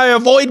 how can I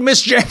avoid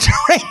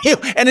misgendering you?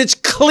 And it's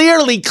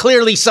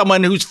clearly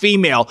someone who's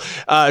female,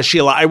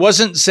 Sheila. I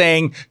wasn't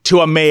saying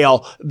to a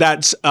male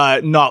that's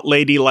not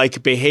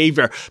ladylike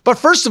behavior. But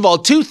first of all,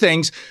 two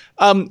things.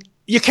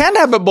 You can't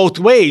have it both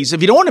ways. If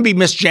you don't want to be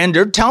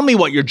misgendered, tell me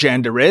what your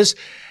gender is.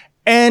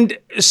 And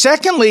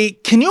secondly,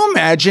 can you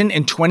imagine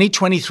in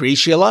 2023,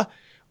 Sheila,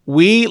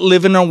 we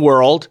live in a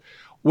world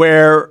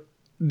where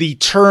the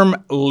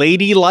term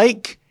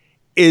ladylike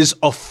is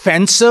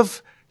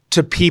offensive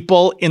to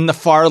people in the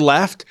far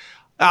left.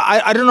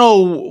 I don't know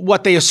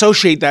what they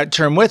associate that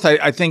term with.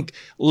 I think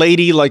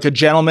lady, like a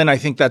gentleman, I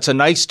think that's a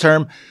nice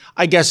term.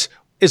 I guess,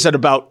 is it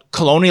about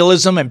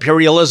colonialism,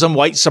 imperialism,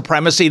 white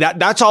supremacy?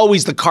 That's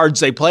always the cards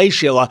they play,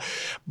 Sheila.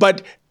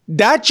 But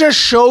that just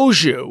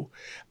shows you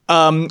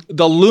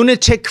the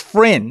lunatic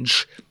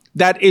fringe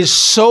that is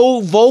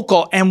so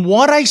vocal. And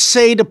what I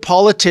say to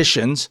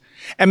politicians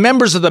and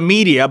members of the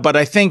media, but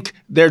I think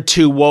they're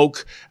too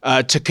woke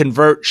to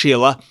convert,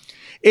 Sheila,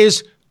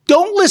 is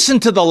don't listen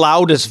to the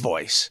loudest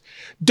voice.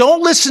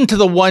 Don't listen to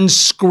the ones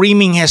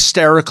screaming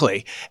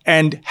hysterically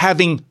and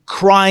having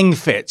crying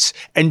fits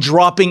and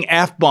dropping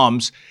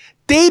F-bombs.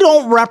 They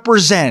don't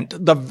represent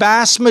the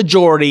vast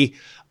majority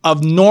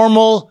of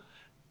normal,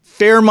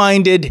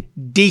 fair-minded,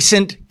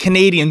 decent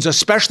Canadians,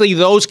 especially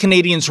those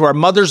Canadians who are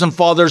mothers and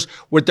fathers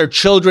with their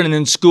children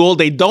in school.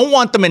 They don't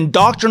want them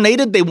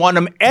indoctrinated. They want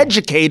them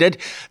educated.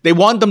 They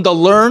want them to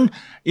learn,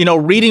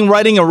 reading,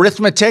 writing,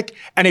 arithmetic.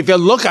 And if you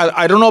look,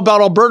 I don't know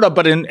about Alberta,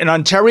 but in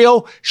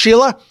Ontario,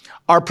 Sheila,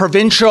 our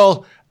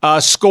provincial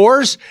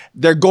scores,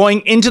 they're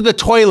going into the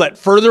toilet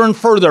further and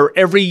further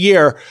every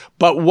year.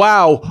 But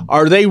wow,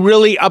 are they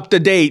really up to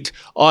date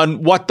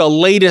on what the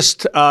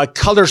latest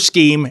color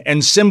scheme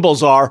and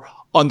symbols are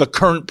on the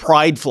current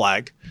pride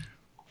flag?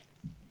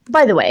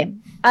 By the way,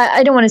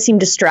 I don't want to seem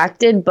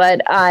distracted,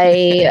 but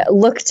I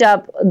looked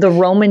up the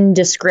Roman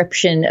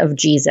description of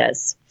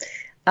Jesus.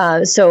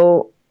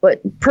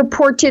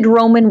 Purported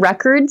Roman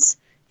records,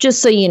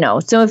 just so you know.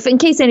 So if in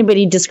case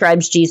anybody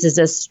describes Jesus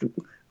as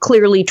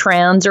clearly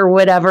trans or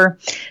whatever,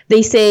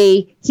 they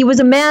say he was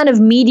a man of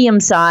medium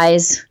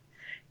size.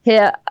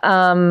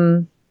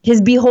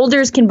 His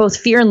beholders can both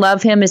fear and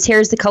love him. His hair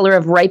is the color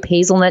of ripe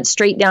hazelnut,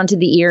 straight down to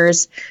the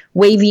ears,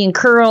 wavy and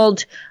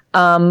curled,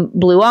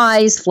 blue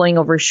eyes flowing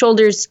over his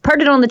shoulders,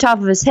 parted on the top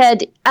of his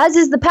head, as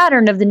is the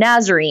pattern of the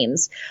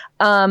Nazarenes.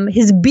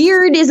 His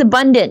beard is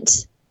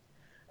abundant,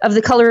 of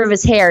the color of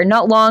his hair,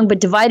 not long, but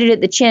divided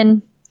at the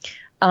chin.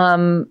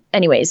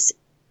 Anyways,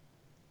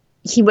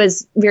 he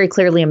was very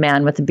clearly a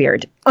man with a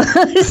beard.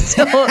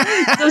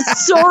 so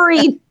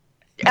sorry,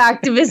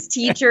 activist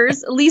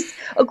teachers. At least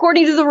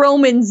according to the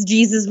Romans,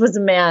 Jesus was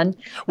a man.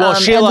 Well,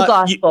 Sheila, and the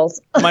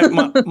Gospels.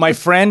 my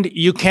friend,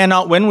 you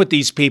cannot win with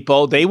these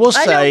people. They will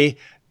say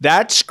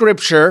that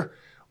scripture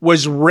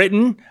was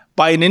written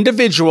by an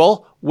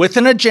individual with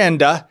an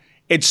agenda.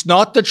 It's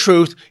not the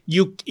truth.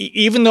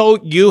 Even though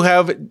you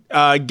have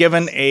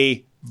given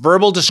a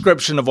verbal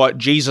description of what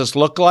Jesus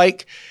looked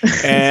like,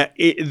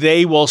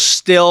 they will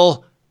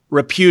still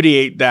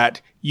repudiate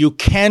that. You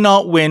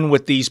cannot win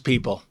with these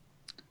people.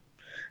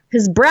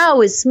 His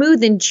brow is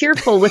smooth and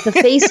cheerful with a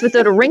face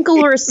without a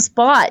wrinkle or a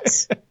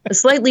spot. A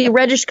slightly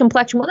reddish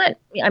complexion. Well,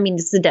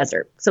 it's the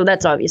desert, so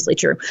that's obviously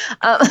true.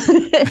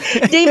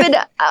 David,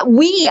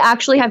 we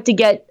actually have to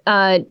get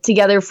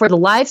together for the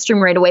live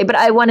stream right away, but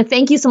I want to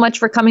thank you so much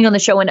for coming on the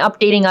show and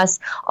updating us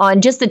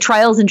on just the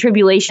trials and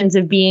tribulations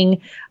of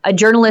being a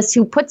journalist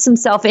who puts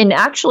himself in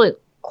actually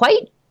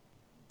quite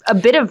a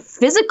bit of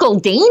physical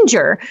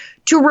danger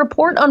to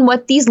report on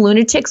what these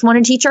lunatics want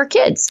to teach our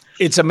kids.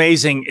 It's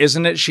amazing,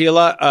 isn't it,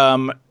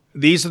 Sheila?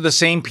 These are the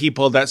same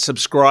people that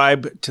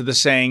subscribe to the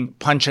saying,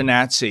 punch a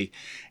Nazi.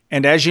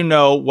 And as you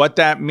know, what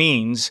that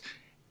means,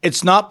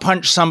 it's not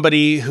punch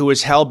somebody who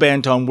is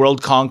hell-bent on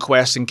world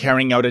conquest and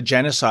carrying out a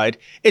genocide.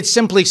 It's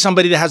simply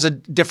somebody that has a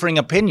differing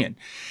opinion.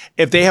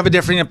 If they have a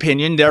differing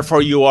opinion,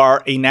 therefore you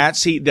are a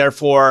Nazi,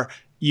 therefore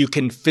you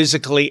can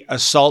physically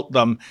assault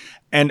them.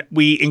 And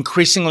we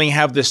increasingly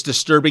have this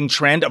disturbing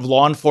trend of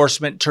law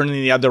enforcement turning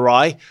the other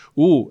eye.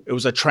 Ooh, it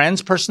was a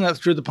trans person that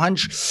threw the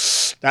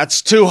punch.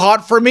 That's too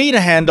hot for me to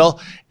handle.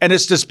 And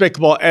it's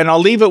despicable. And I'll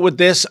leave it with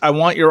this. I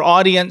want your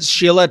audience,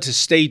 Sheila, to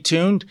stay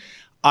tuned.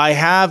 I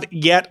have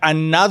yet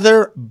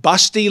another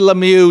Busty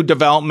Lemieux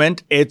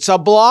development. It's a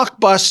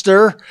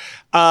blockbuster.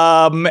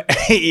 I'm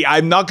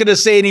not going to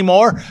say any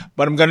more,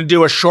 but I'm going to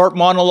do a short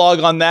monologue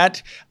on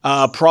that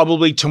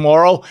probably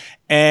tomorrow.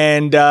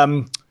 And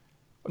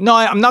no,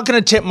 I'm not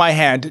going to tip my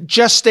hand.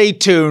 Just stay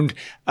tuned,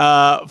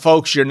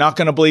 folks. You're not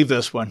going to believe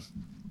this one.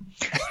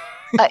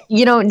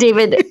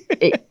 David,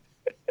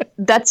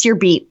 that's your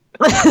beat.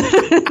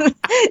 The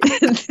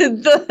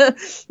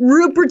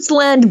Rupert's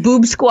Land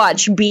boob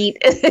squatch beat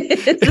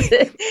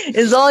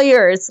is all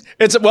yours.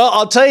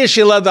 I'll tell you,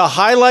 Sheila, the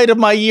highlight of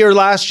my year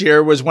last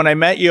year was when I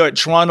met you at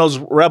Toronto's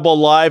Rebel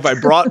Live. I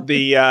brought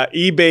the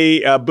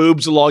eBay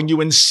boobs along.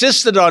 You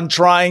insisted on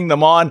trying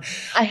them on.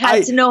 I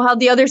had to know how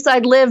the other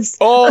side lives.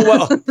 Oh,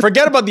 well,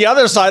 forget about the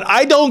other side.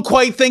 I don't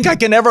quite think I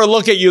can ever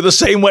look at you the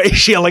same way,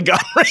 Sheila Gunn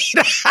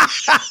Reid.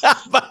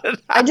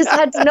 I just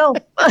had to know.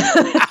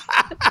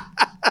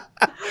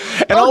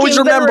 And always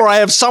remember, I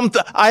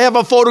have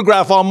a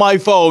photograph on my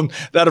phone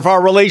that if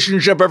our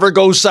relationship ever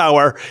goes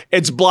sour,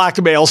 it's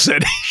blackmail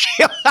city.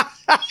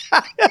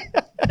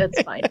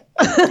 That's fine.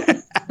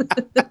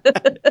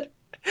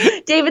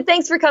 David,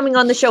 thanks for coming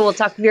on the show. We'll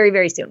talk very,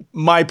 very soon.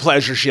 My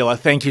pleasure, Sheila.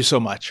 Thank you so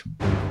much.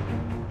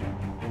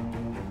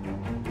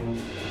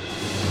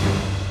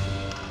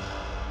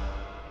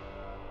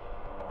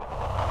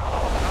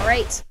 All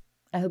right.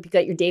 I hope you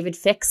got your David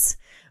fix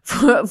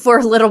for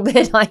a little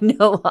bit. I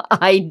know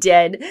I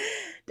did.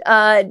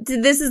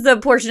 This is the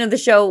portion of the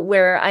show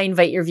where I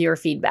invite your viewer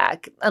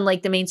feedback,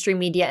 unlike the mainstream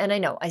media. And I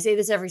know I say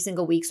this every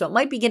single week, so it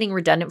might be getting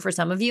redundant for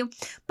some of you,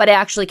 but I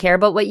actually care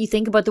about what you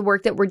think about the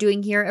work that we're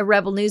doing here at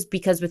Rebel News,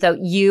 because without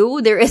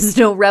you, there is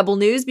no Rebel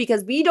News,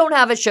 because we don't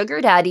have a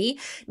sugar daddy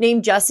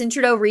named Justin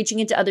Trudeau reaching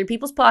into other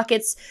people's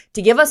pockets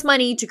to give us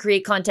money to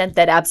create content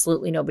that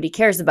absolutely nobody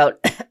cares about.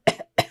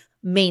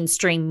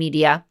 Mainstream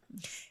media.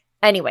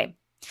 Anyway,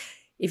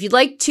 if you'd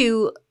like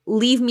to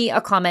leave me a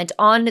comment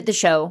on the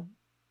show,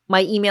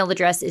 my email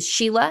address is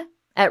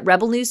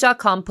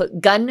sheila@rebelnews.com.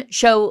 Put gun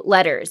show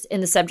letters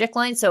in the subject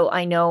line so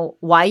I know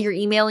why you're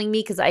emailing me,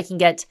 because I can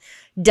get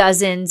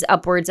dozens,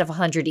 upwards of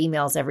 100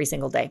 emails every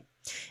single day.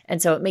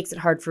 And so it makes it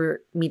hard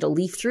for me to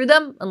leaf through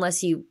them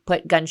unless you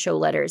put gun show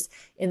letters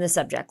in the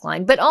subject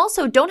line. But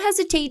also don't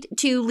hesitate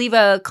to leave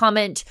a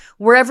comment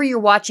wherever you're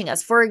watching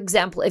us. For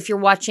example, if you're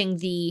watching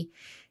the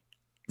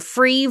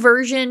free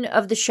version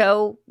of the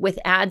show with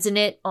ads in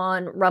it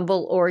on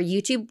Rumble or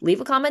YouTube,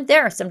 leave a comment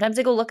there. Sometimes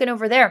I go looking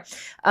over there.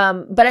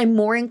 But I'm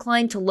more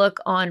inclined to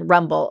look on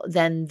Rumble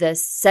than the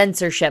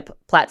censorship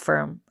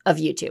platform of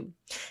YouTube.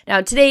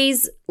 Now,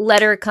 today's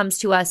letter comes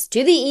to us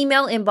to the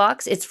email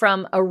inbox. It's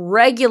from a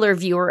regular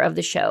viewer of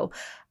the show,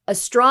 a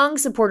strong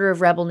supporter of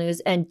Rebel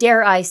News, and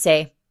dare I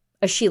say,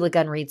 a Sheila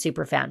Gunn Reid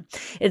superfan.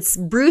 It's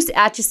Bruce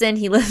Atchison.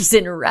 He lives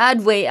in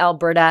Radway,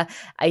 Alberta.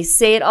 I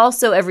say it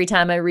also every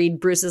time I read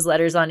Bruce's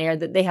letters on air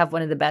that they have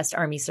one of the best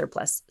army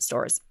surplus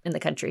stores in the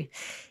country.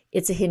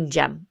 It's a hidden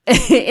gem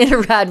in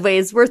Radway.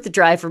 It's worth the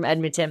drive from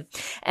Edmonton.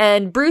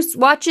 And Bruce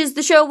watches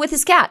the show with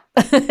his cat.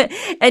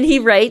 And he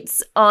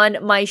writes on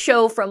my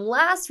show from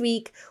last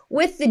week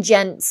with the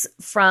gents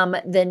from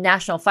the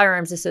National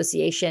Firearms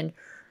Association,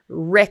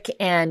 Rick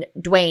and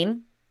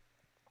Dwayne.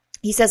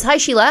 He says, "Hi,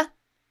 Sheila.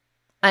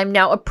 I'm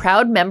now a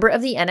proud member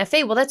of the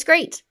NFA." Well, that's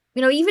great.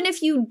 Even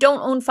if you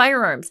don't own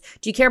firearms,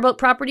 do you care about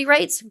property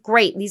rights?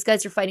 Great. These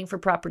guys are fighting for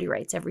property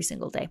rights every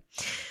single day.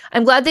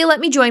 "I'm glad they let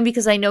me join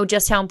because I know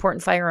just how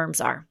important firearms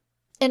are."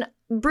 And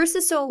Bruce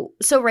is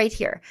so right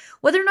here.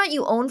 Whether or not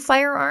you own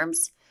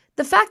firearms,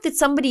 the fact that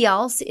somebody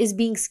else is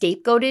being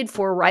scapegoated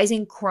for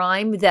rising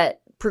crime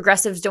that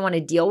progressives don't want to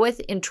deal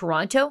with in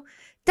Toronto,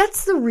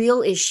 that's the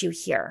real issue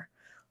here.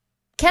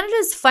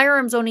 Canada's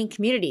firearms owning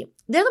community,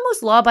 they're the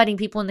most law-abiding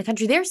people in the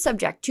country. They're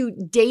subject to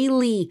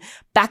daily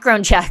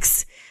background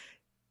checks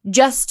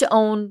just to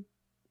own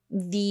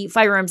the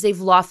firearms they've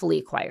lawfully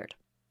acquired.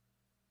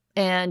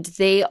 And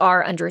they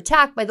are under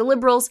attack by the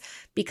Liberals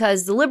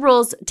because the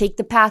Liberals take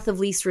the path of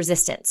least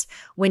resistance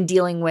when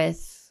dealing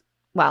with,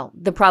 well,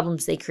 the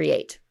problems they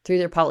create through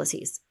their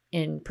policies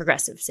in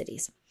progressive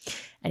cities.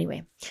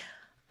 Anyway,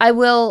 I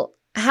will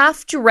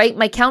have to write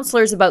my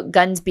counselors about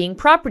guns being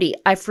property.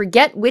 I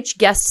forget which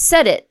guest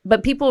said it,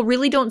 but people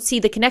really don't see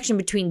the connection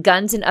between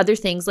guns and other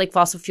things like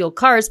fossil fuel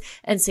cars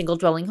and single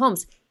dwelling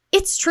homes.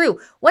 It's true.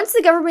 Once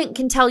the government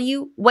can tell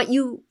you what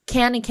you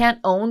can and can't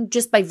own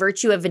just by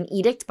virtue of an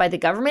edict by the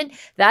government,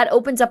 that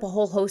opens up a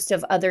whole host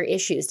of other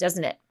issues,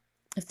 doesn't it?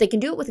 If they can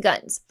do it with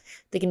guns,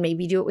 they can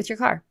maybe do it with your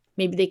car.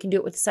 Maybe they can do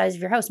it with the size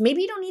of your house.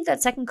 Maybe you don't need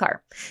that second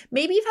car.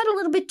 Maybe you've had a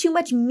little bit too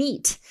much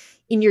meat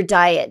in your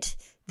diet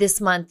this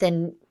month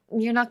and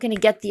you're not going to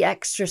get the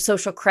extra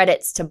social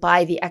credits to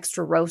buy the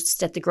extra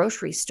roast at the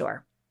grocery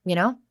store, you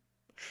know?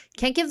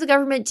 Can't give the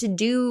government to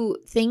do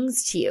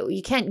things to you.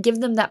 You can't give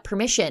them that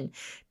permission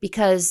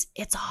because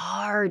it's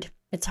hard.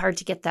 It's hard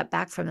to get that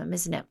back from them,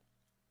 isn't it?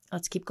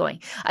 Let's keep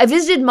going. I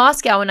visited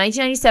Moscow in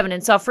 1997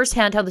 and saw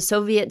firsthand how the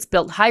Soviets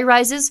built high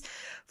rises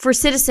for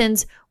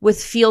citizens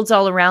with fields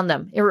all around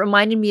them. It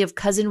reminded me of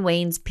Cousin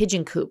Wayne's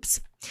pigeon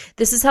coops.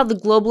 This is how the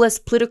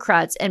globalist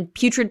plutocrats and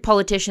putrid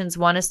politicians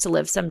want us to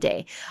live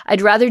someday.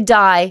 I'd rather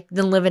die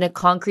than live in a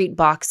concrete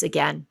box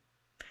again.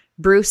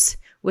 Bruce,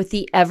 with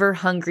the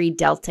ever-hungry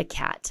Delta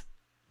cat.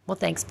 Well,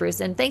 thanks, Bruce.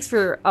 And thanks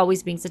for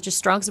always being such a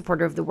strong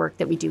supporter of the work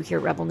that we do here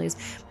at Rebel News.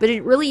 But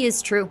it really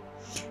is true.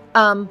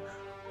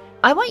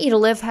 I want you to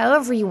live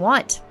however you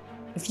want.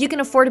 If you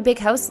can afford a big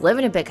house, live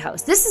in a big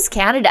house. This is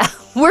Canada.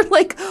 We're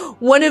like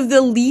one of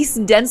the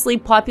least densely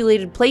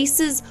populated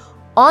places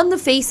on the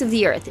face of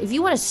the earth. If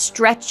you want to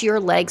stretch your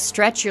legs.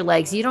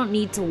 You don't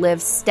need to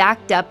live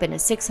stacked up in a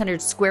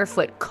 600 square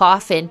foot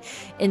coffin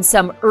in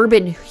some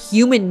urban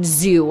human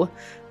zoo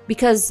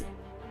because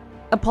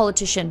a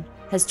politician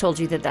has told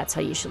you that that's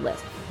how you should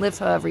live. Live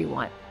however you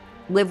want.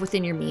 Live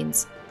within your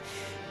means.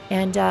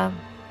 And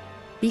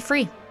be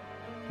free.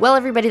 Well,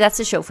 everybody, that's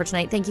the show for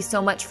tonight. Thank you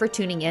so much for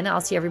tuning in.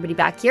 I'll see everybody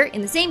back here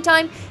in the same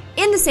time,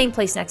 in the same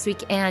place next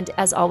week. And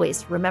as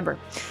always, remember,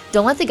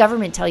 don't let the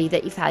government tell you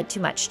that you've had too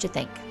much to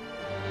think.